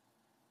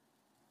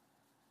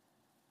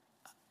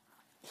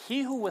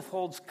 He who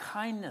withholds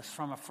kindness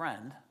from a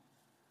friend,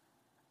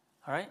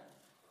 all right,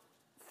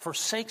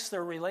 forsakes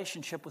their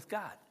relationship with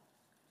God.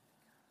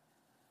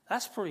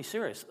 That's pretty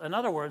serious. In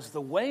other words,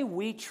 the way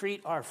we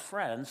treat our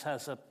friends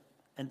has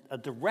a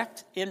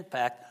direct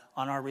impact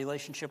on our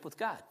relationship with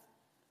God.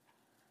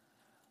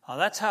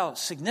 That's how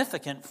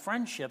significant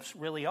friendships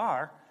really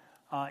are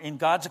in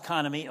God's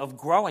economy of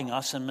growing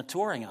us and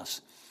maturing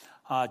us.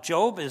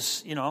 Job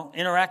is,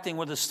 interacting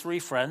with his 3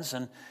 friends,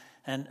 and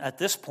at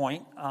this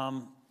point,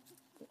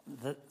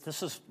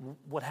 this is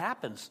what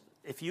happens.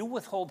 If you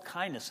withhold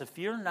kindness, if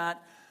you're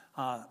not,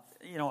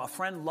 a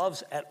friend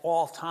loves at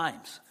all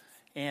times.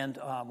 And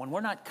when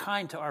we're not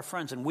kind to our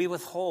friends and we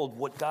withhold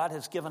what God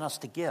has given us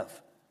to give,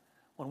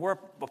 when we're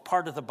a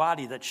part of the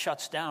body that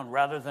shuts down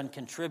rather than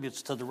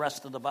contributes to the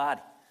rest of the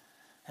body,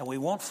 and we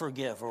won't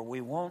forgive or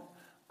we won't,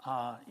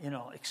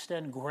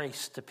 extend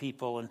grace to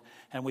people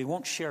and we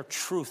won't share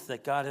truth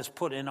that God has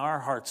put in our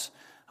hearts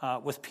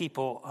with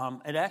people,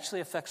 it actually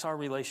affects our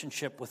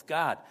relationship with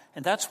God.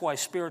 And that's why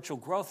spiritual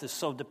growth is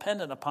so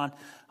dependent upon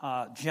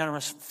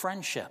generous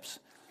friendships.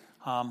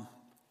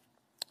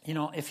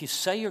 If you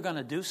say you're going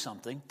to do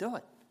something, do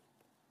it.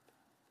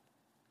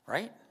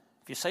 Right?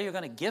 If you say you're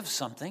going to give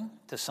something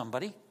to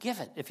somebody, give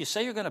it. If you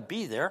say you're going to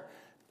be there,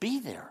 be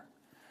there.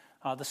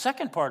 The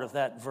second part of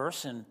that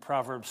verse in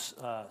Proverbs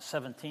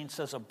 17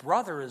 says, a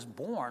brother is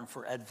born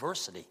for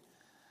adversity.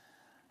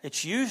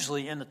 It's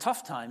usually in the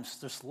tough times,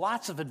 there's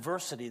lots of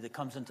adversity that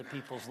comes into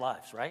people's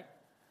lives, right?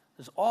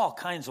 There's all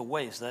kinds of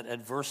ways that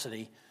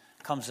adversity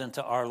comes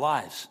into our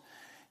lives.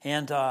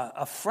 And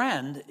a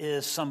friend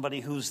is somebody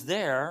who's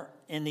there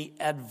in the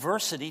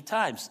adversity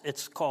times.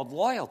 It's called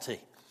loyalty.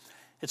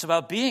 It's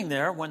about being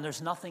there when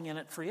there's nothing in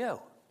it for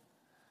you.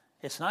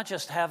 It's not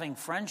just having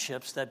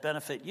friendships that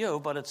benefit you,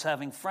 but it's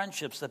having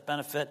friendships that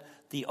benefit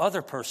the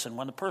other person.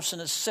 When the person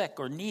is sick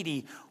or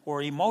needy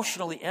or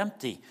emotionally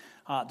empty,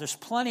 there's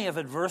plenty of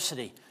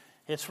adversity.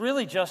 It's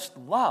really just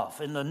love.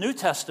 In the New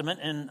Testament,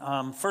 in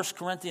 1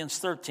 Corinthians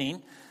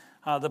 13,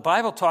 the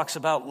Bible talks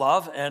about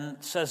love and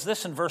says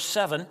this in verse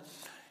 7,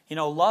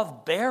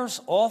 love bears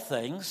all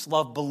things,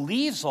 love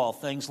believes all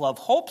things, love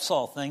hopes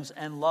all things,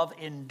 and love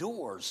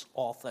endures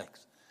all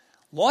things.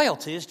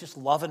 Loyalty is just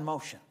love in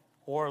motion,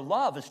 or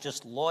love is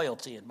just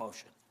loyalty in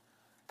motion.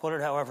 Put it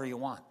however you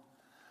want.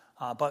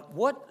 But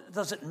what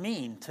does it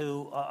mean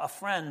to a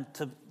friend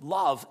to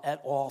love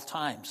at all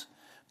times?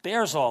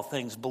 Bears all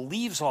things,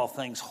 believes all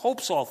things,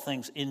 hopes all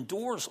things,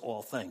 endures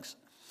all things.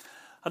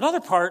 Another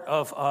part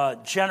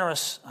of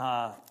generous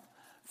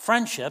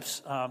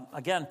friendships,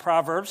 again,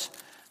 Proverbs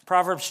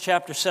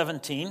chapter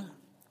 17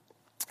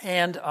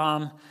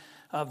 and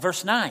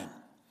verse 9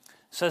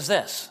 says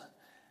this,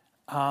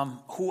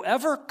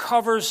 whoever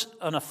covers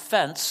an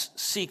offense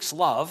seeks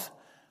love,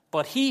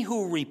 but he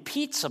who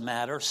repeats a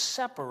matter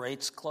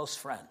separates close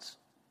friends.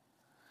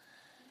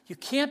 You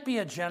can't be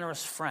a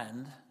generous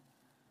friend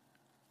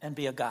and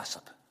be a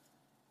gossip.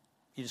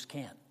 You just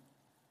can't.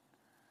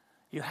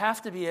 You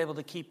have to be able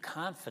to keep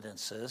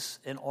confidences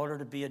in order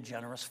to be a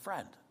generous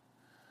friend.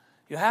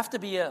 You have to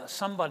be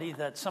somebody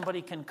that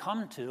somebody can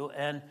come to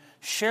and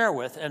share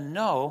with and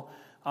know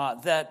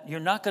that you're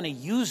not going to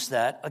use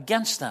that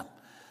against them.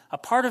 A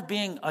part of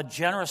being a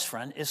generous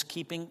friend is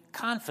keeping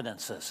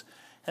confidences.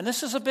 And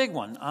this is a big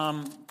one.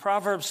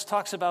 Proverbs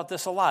talks about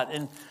this a lot.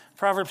 In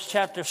Proverbs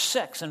chapter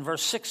 6 and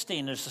verse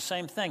 16, there's the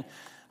same thing.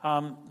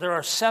 There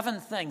are 7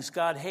 things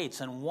God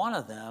hates, and one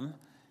of them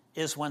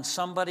is when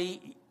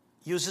somebody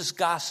uses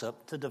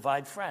gossip to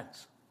divide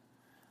friends.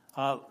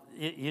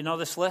 You know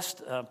this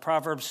list,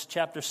 Proverbs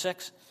chapter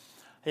 6?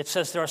 It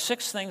says there are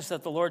 6 things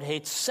that the Lord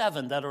hates,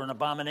 7 that are an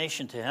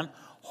abomination to him.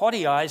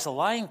 Haughty eyes, a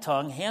lying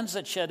tongue, hands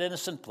that shed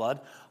innocent blood,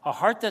 a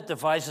heart that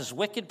devises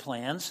wicked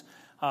plans,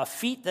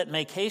 feet that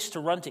make haste to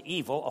run to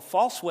evil, a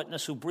false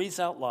witness who breathes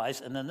out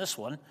lies, and then this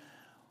one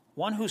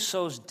who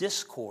sows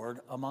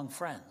discord among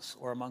friends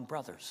or among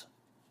brothers.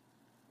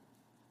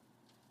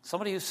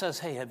 Somebody who says,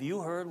 hey, have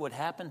you heard what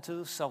happened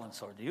to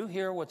so-and-so? Do you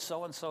hear what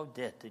so-and-so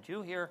did? Did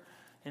you hear,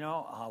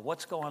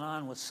 what's going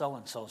on with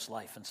so-and-so's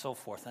life and so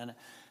forth?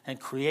 And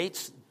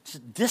creates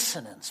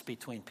dissonance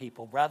between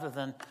people rather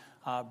than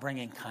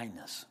bringing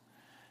kindness.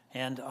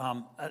 And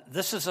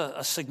this is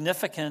a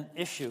significant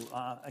issue.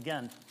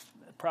 Again,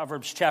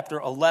 Proverbs chapter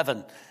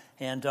 11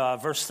 And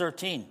verse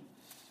 13,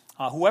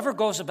 whoever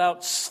goes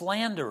about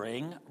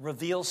slandering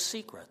reveals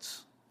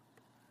secrets.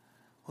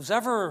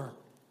 Whoever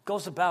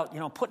goes about,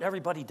 putting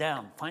everybody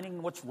down,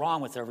 finding what's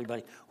wrong with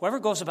everybody. Whoever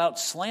goes about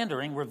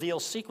slandering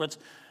reveals secrets,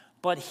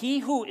 but he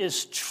who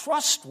is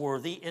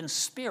trustworthy in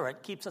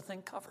spirit keeps a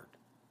thing covered.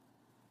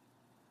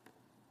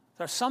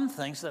 There are some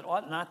things that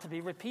ought not to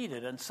be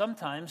repeated, and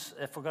sometimes,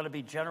 if we're going to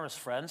be generous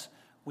friends,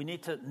 we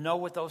need to know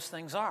what those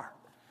things are.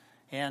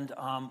 And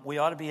we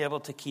ought to be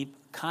able to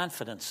keep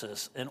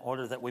confidences in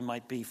order that we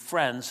might be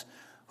friends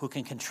who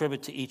can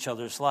contribute to each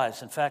other's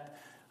lives. In fact,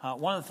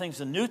 one of the things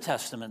the New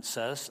Testament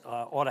says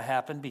ought to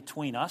happen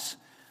between us,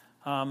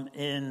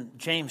 in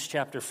James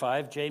chapter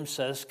 5, James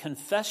says,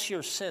 confess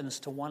your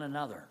sins to one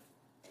another.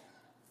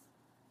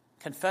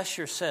 Confess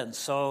your sins.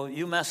 So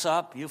you mess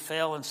up, you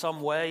fail in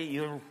some way,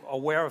 you're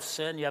aware of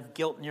sin, you have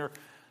guilt in your,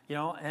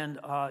 and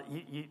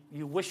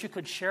you wish you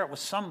could share it with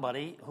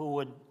somebody who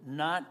would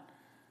not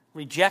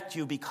reject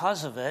you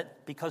because of it,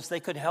 because they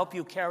could help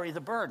you carry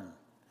the burden.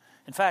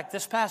 In fact,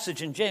 this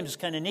passage in James is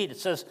kind of neat. It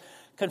says,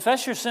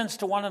 confess your sins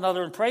to one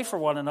another and pray for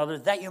one another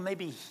that you may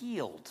be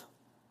healed.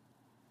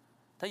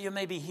 That you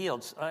may be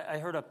healed. I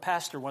heard a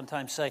pastor one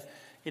time say,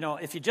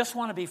 if you just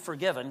want to be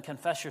forgiven,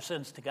 confess your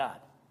sins to God.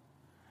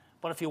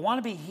 But if you want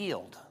to be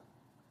healed,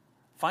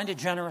 find a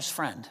generous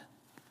friend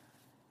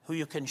who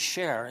you can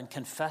share and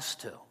confess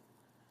to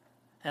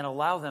and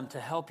allow them to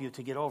help you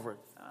to get over it.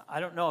 I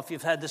don't know if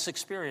you've had this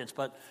experience,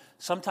 but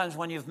sometimes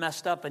when you've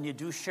messed up and you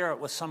do share it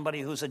with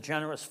somebody who's a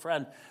generous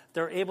friend,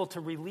 they're able to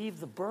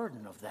relieve the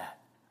burden of that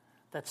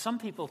some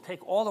people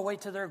take all the way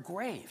to their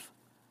grave.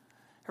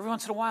 Every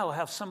once in a while I'll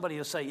have somebody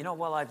who'll say,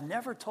 I've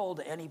never told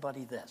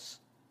anybody this.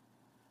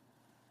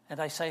 And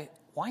I say,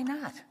 why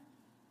not?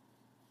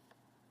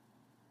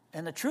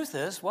 And the truth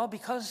is,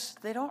 because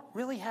they don't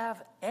really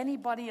have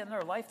anybody in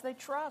their life they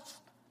trust.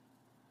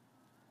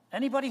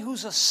 Anybody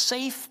who's a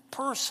safe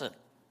person.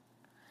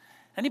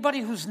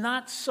 Anybody who's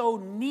not so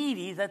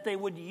needy that they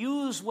would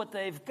use what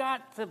they've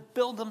got to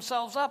build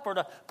themselves up or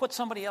to put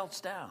somebody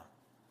else down.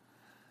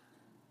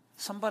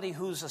 Somebody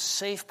who's a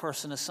safe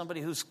person is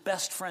somebody whose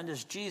best friend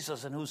is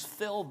Jesus and who's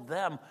filled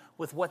them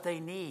with what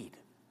they need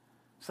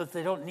so that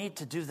they don't need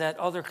to do that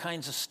other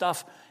kinds of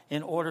stuff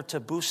in order to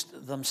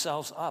boost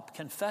themselves up.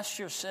 Confess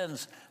your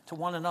sins to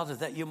one another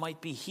that you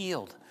might be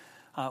healed.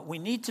 We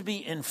need to be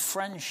in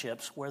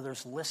friendships where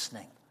there's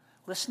listening.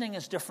 Listening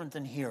is different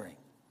than hearing.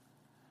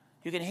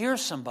 You can hear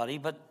somebody,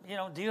 but,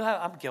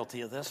 I'm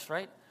guilty of this,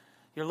 right?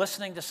 You're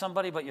listening to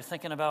somebody, but you're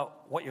thinking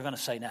about what you're going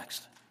to say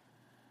next.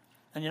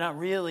 And you're not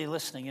really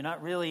listening. You're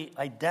not really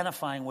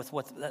identifying with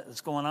what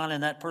is going on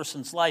in that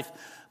person's life.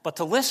 But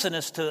to listen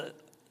is to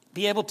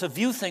be able to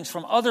view things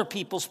from other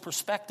people's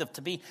perspective,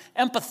 to be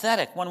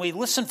empathetic when we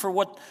listen for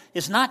what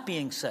is not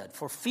being said,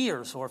 for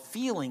fears or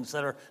feelings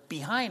that are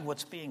behind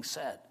what's being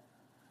said.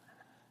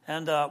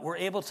 And we're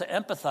able to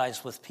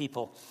empathize with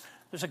people.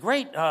 There's a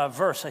great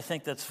verse, I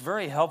think, that's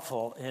very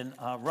helpful in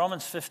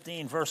Romans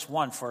 15, verse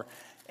 1, for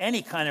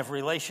any kind of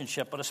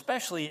relationship, but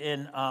especially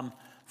in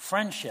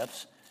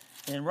friendships.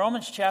 In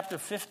Romans chapter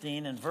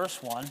 15 and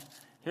verse 1,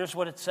 here's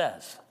what it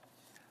says.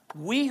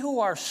 We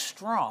who are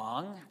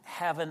strong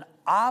have an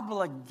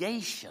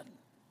obligation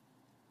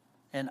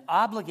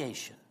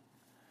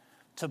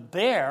to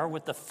bear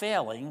with the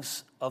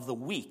failings of the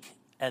weak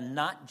and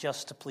not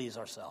just to please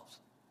ourselves.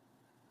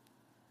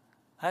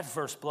 That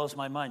verse blows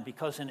my mind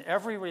because in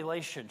every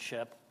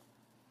relationship,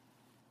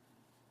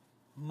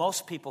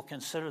 most people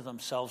consider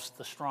themselves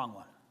the strong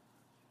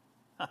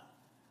one.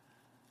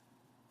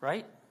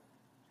 Right?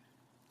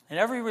 In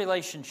every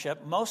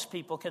relationship, most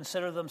people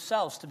consider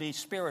themselves to be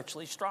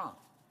spiritually strong.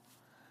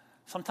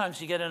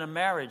 Sometimes you get in a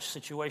marriage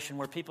situation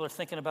where people are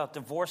thinking about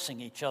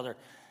divorcing each other.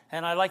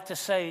 And I like to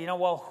say,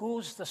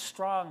 who's the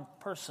strong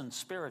person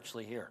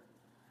spiritually here?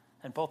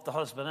 And both the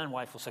husband and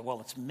wife will say,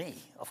 it's me,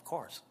 of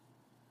course.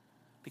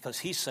 Because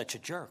he's such a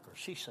jerk or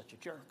she's such a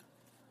jerk.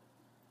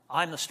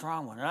 I'm the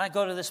strong one. And I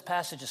go to this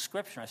passage of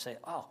Scripture and I say,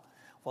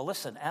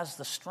 listen, as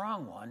the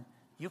strong one,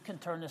 you can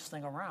turn this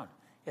thing around.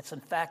 It's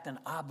in fact an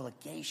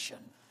obligation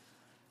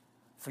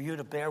for you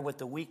to bear with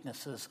the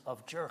weaknesses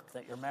of jerk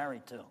that you're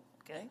married to,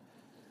 okay?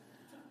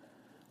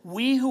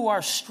 We who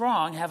are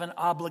strong have an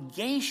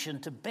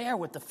obligation to bear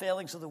with the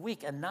failings of the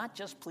weak and not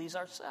just please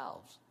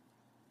ourselves.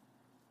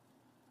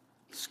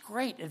 It's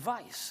great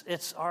advice.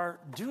 It's our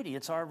duty.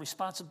 It's our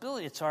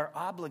responsibility. It's our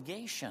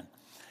obligation.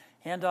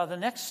 And the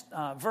next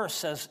verse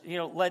says,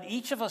 let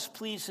each of us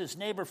please his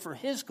neighbor for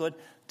his good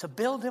to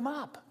build him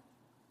up.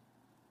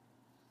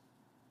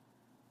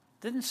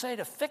 Didn't say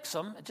to fix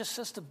them. It just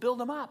says to build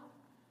them up.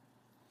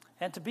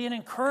 And to be an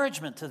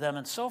encouragement to them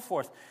and so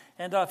forth.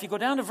 And if you go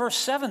down to verse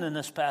 7 in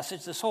this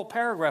passage, this whole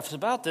paragraph is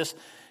about this.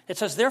 It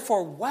says,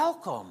 therefore,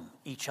 welcome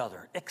each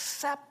other,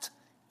 accept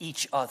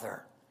each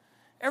other.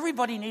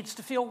 Everybody needs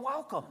to feel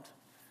welcomed,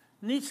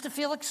 needs to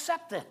feel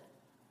accepted,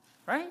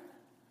 right?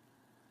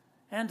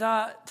 And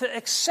to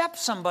accept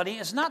somebody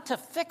is not to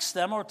fix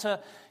them or to,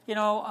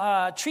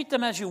 treat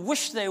them as you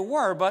wish they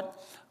were, but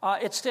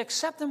it's to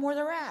accept them where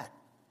they're at.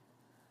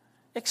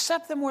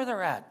 Accept them where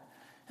they're at.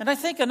 And I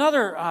think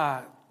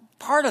another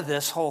part of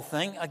this whole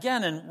thing,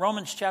 again in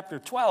Romans chapter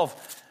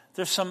 12,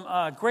 there's some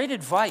great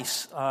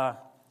advice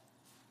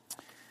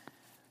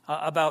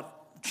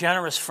about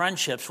generous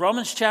friendships.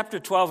 Romans chapter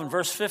 12 and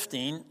verse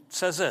 15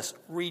 says this: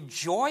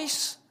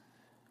 rejoice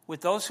with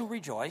those who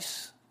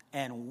rejoice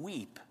and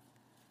weep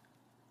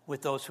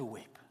with those who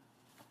weep.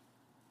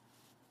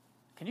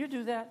 Can you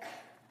do that?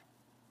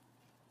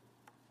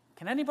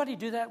 Can anybody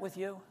do that with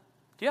you?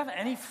 Do you have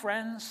any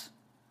friends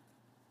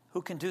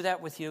who can do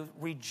that with you?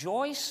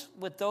 Rejoice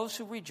with those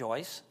who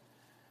rejoice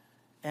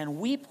and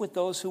weep with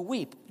those who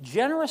weep.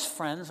 Generous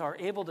friends are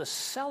able to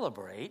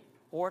celebrate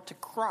or to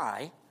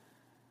cry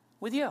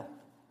with you.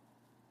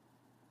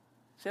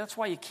 See, that's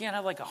why you can't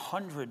have like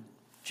 100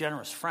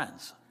 generous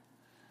friends.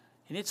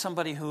 You need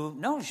somebody who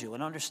knows you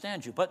and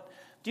understands you. But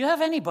do you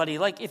have anybody,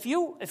 like if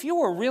you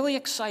were really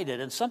excited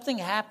and something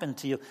happened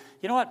to you?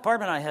 You know what?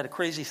 Barb and I had a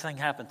crazy thing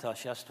happen to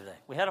us yesterday.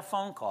 We had a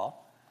phone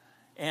call,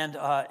 and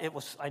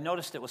I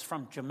noticed it was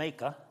from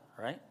Jamaica,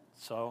 right?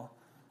 So,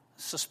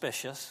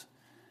 suspicious.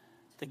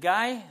 The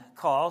guy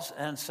calls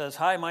and says,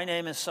 "Hi, my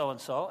name is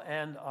so-and-so,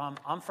 and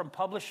I'm from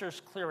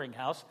Publishers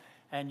Clearinghouse,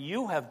 and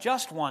you have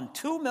just won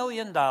 $2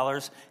 million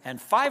and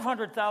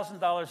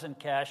 $500,000 in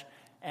cash,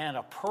 and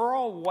a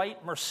pearl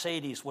white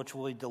Mercedes, which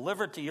will be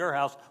delivered to your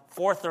house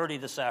 4:30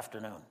 this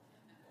afternoon."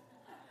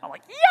 I'm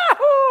like,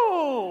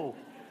 Yahoo!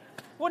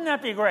 Wouldn't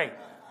that be great?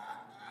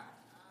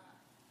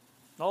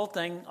 The whole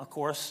thing, of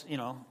course,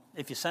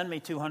 if you send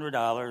me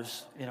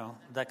 $200,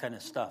 that kind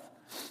of stuff.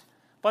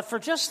 But for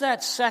just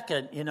that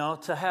second,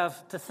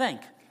 to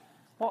think,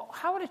 well,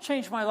 how would it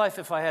change my life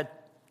if I had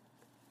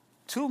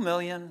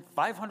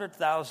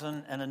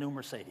 $2,500,000 and a new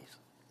Mercedes?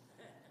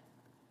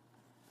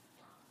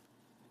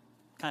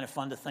 Kind of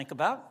fun to think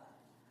about.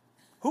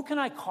 Who can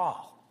I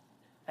call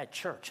at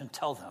church and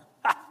tell them,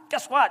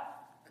 guess what?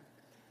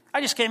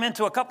 I just came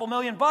into a couple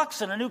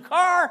 $1,000,000 and a new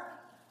car.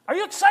 Are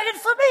you excited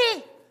for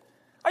me?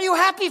 Are you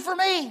happy for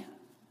me?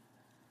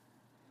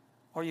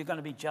 Or are you going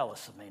to be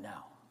jealous of me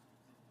now?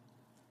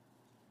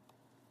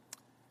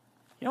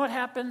 You know what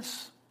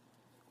happens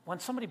when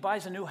somebody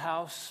buys a new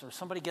house or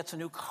somebody gets a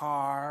new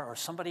car or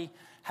somebody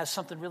has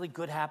something really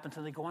good happen to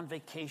them? They go on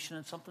vacation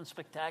and something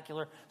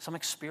spectacular, some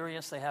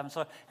experience they have,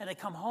 and they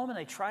come home and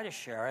they try to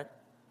share it,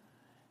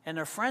 and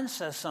their friend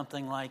says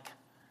something like,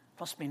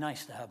 "Must be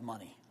nice to have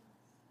money."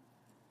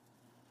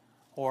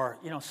 Or,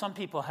 some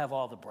people have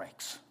all the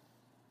breaks.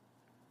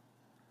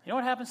 You know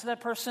what happens to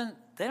that person?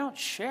 They don't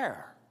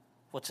share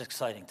what's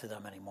exciting to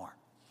them anymore.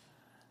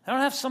 They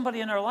don't have somebody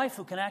in their life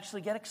who can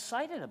actually get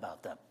excited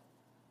about them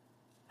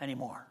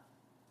anymore.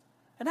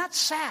 And that's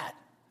sad.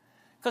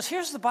 Because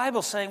here's the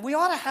Bible saying we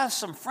ought to have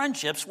some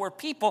friendships where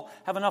people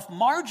have enough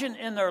margin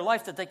in their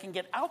life that they can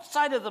get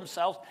outside of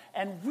themselves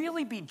and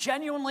really be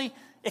genuinely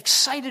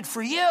excited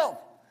for you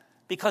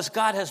because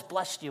God has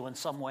blessed you in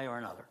some way or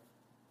another.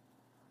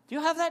 Do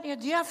you have that?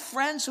 Do you have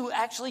friends who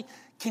actually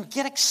can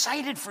get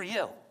excited for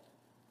you?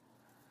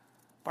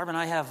 Barb and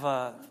I have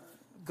a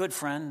good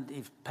friend.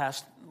 He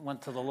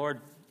went to the Lord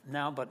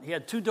now, but he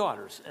had 2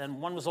 daughters, and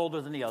one was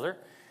older than the other.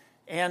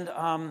 And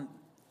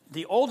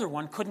the older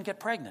one couldn't get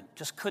pregnant,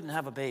 just couldn't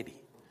have a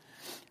baby.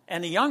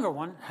 And the younger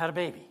one had a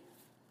baby.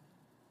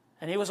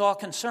 And he was all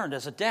concerned.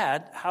 As a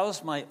dad,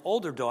 how's my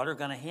older daughter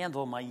going to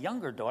handle my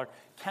younger daughter?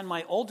 Can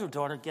my older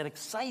daughter get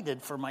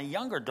excited for my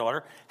younger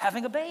daughter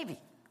having a baby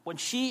when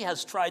she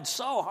has tried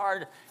so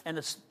hard and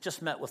it's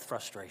just met with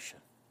frustration?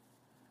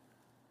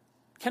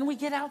 Can we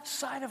get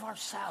outside of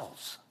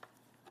ourselves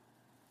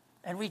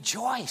and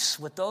rejoice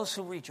with those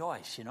who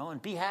rejoice, and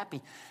be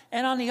happy?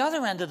 And on the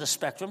other end of the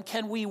spectrum,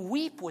 can we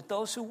weep with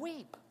those who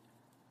weep?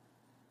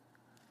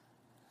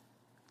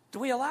 Do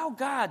we allow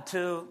God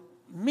to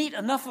meet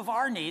enough of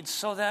our needs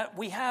so that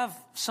we have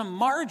some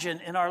margin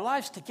in our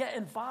lives to get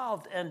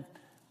involved and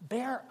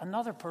bear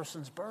another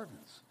person's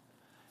burdens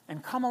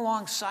and come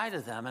alongside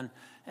of them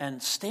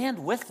and stand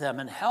with them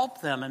and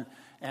help them and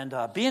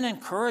be an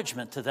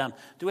encouragement to them?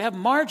 Do we have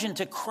margin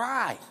to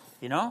cry,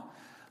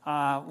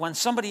 when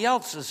somebody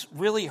else is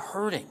really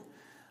hurting?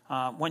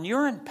 When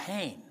you're in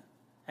pain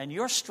and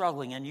you're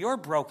struggling and you're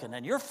broken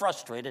and you're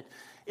frustrated,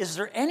 is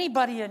there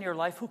anybody in your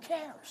life who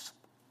cares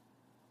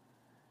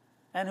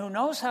and who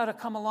knows how to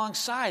come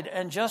alongside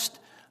and just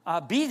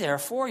be there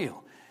for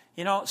you?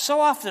 So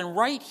often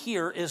right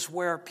here is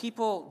where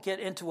people get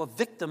into a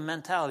victim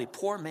mentality.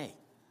 Poor me.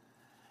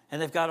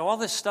 And they've got all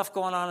this stuff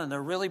going on and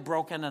they're really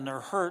broken and they're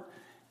hurt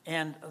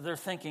and they're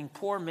thinking,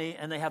 poor me,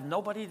 and they have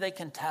nobody they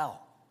can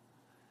tell.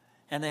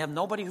 And they have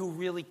nobody who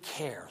really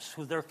cares,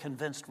 who they're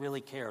convinced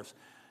really cares.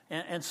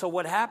 And so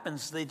what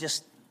happens, they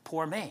just,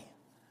 poor me.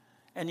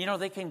 And,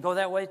 they can go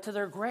that way to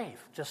their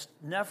grave, just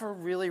never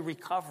really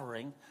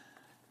recovering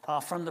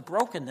from the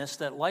brokenness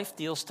that life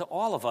deals to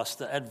all of us,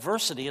 the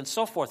adversity and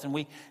so forth. And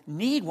we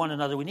need one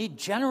another. We need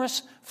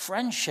generous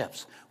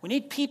friendships. We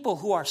need people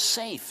who are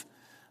safe,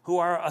 who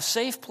are a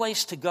safe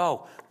place to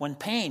go when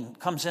pain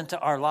comes into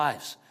our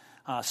lives.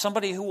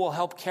 somebody who will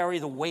help carry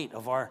the weight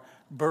of our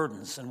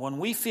burdens. And when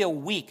we feel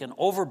weak and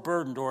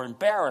overburdened or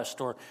embarrassed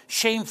or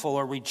shameful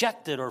or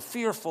rejected or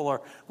fearful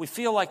or we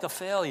feel like a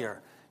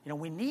failure,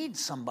 we need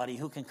somebody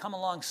who can come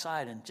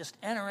alongside and just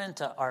enter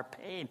into our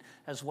pain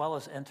as well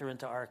as enter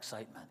into our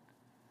excitement.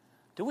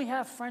 Do we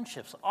have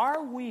friendships?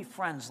 Are we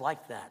friends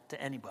like that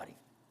to anybody?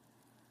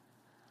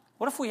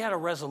 What if we had a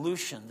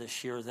resolution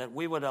this year that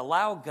we would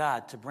allow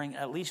God to bring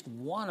at least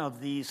one of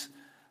these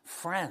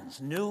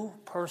friends, new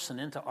person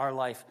into our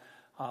life,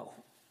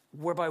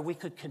 whereby we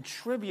could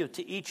contribute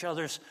to each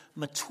other's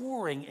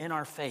maturing in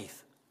our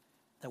faith,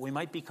 that we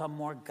might become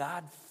more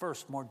God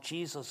first, more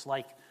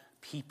Jesus-like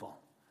people,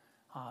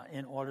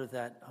 in order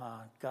that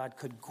God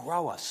could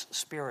grow us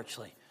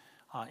spiritually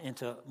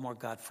into more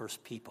God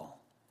first people.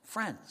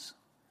 Friends,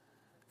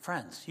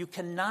 you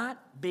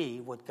cannot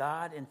be what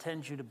God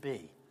intends you to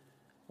be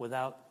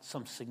without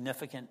some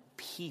significant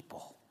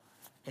people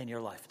in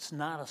your life. It's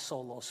not a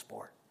solo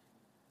sport.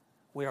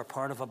 We are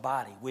part of a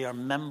body. We are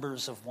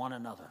members of one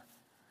another.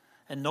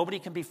 And nobody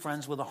can be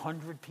friends with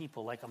 100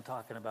 people like I'm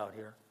talking about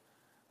here.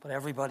 But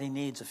everybody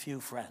needs a few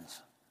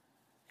friends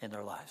in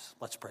their lives.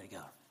 Let's pray to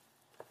God.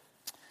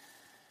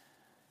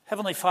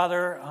 Heavenly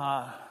Father,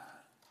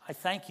 I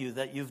thank you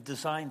that you've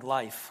designed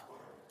life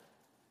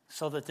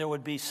so that there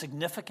would be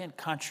significant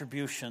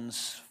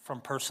contributions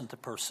from person to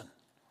person.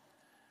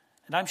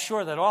 And I'm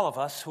sure that all of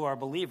us who are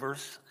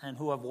believers and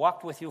who have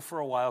walked with you for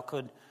a while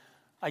could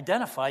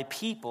identify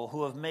people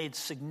who have made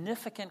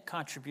significant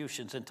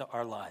contributions into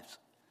our lives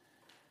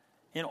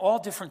in all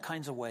different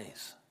kinds of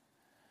ways.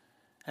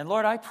 And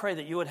Lord, I pray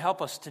that you would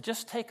help us to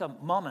just take a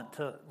moment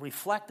to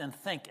reflect and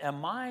think,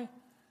 am I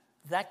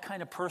that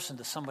kind of person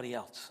to somebody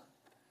else?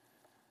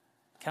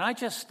 Can I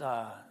just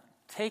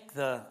take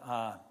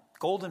the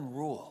golden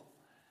rule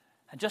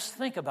and just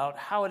think about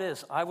how it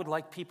is I would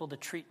like people to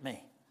treat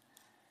me?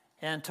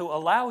 And to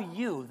allow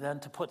you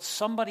then to put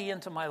somebody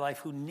into my life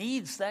who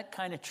needs that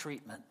kind of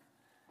treatment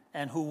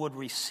and who would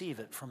receive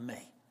it from me.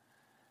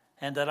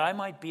 And that I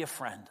might be a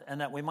friend,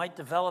 and that we might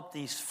develop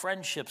these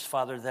friendships,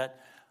 Father, that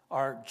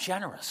are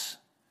generous,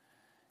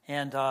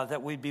 and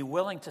that we'd be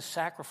willing to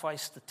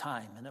sacrifice the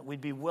time, and that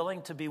we'd be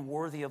willing to be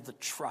worthy of the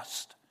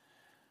trust,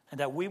 and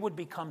that we would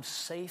become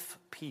safe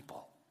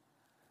people.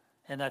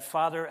 And that,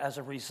 Father, as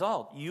a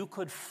result, you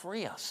could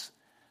free us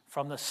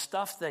from the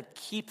stuff that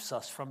keeps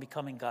us from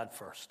becoming God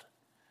first.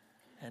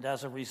 And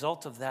as a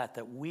result of that,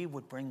 that we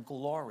would bring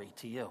glory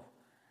to you,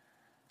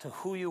 to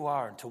who you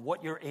are and to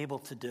what you're able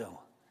to do.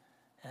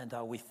 And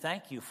we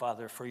thank you,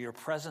 Father, for your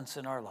presence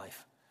in our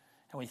life.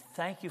 And we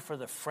thank you for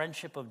the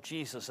friendship of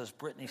Jesus, as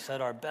Brittany said,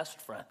 our best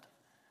friend.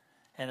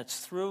 And it's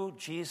through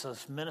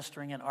Jesus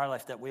ministering in our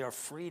life that we are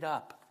freed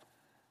up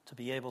to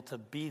be able to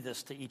be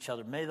this to each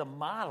other. May the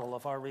model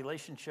of our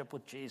relationship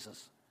with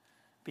Jesus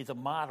be the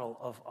model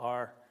of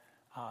our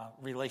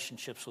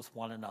relationships with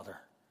one another.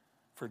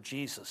 For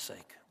Jesus'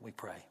 sake, we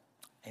pray.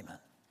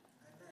 Amen.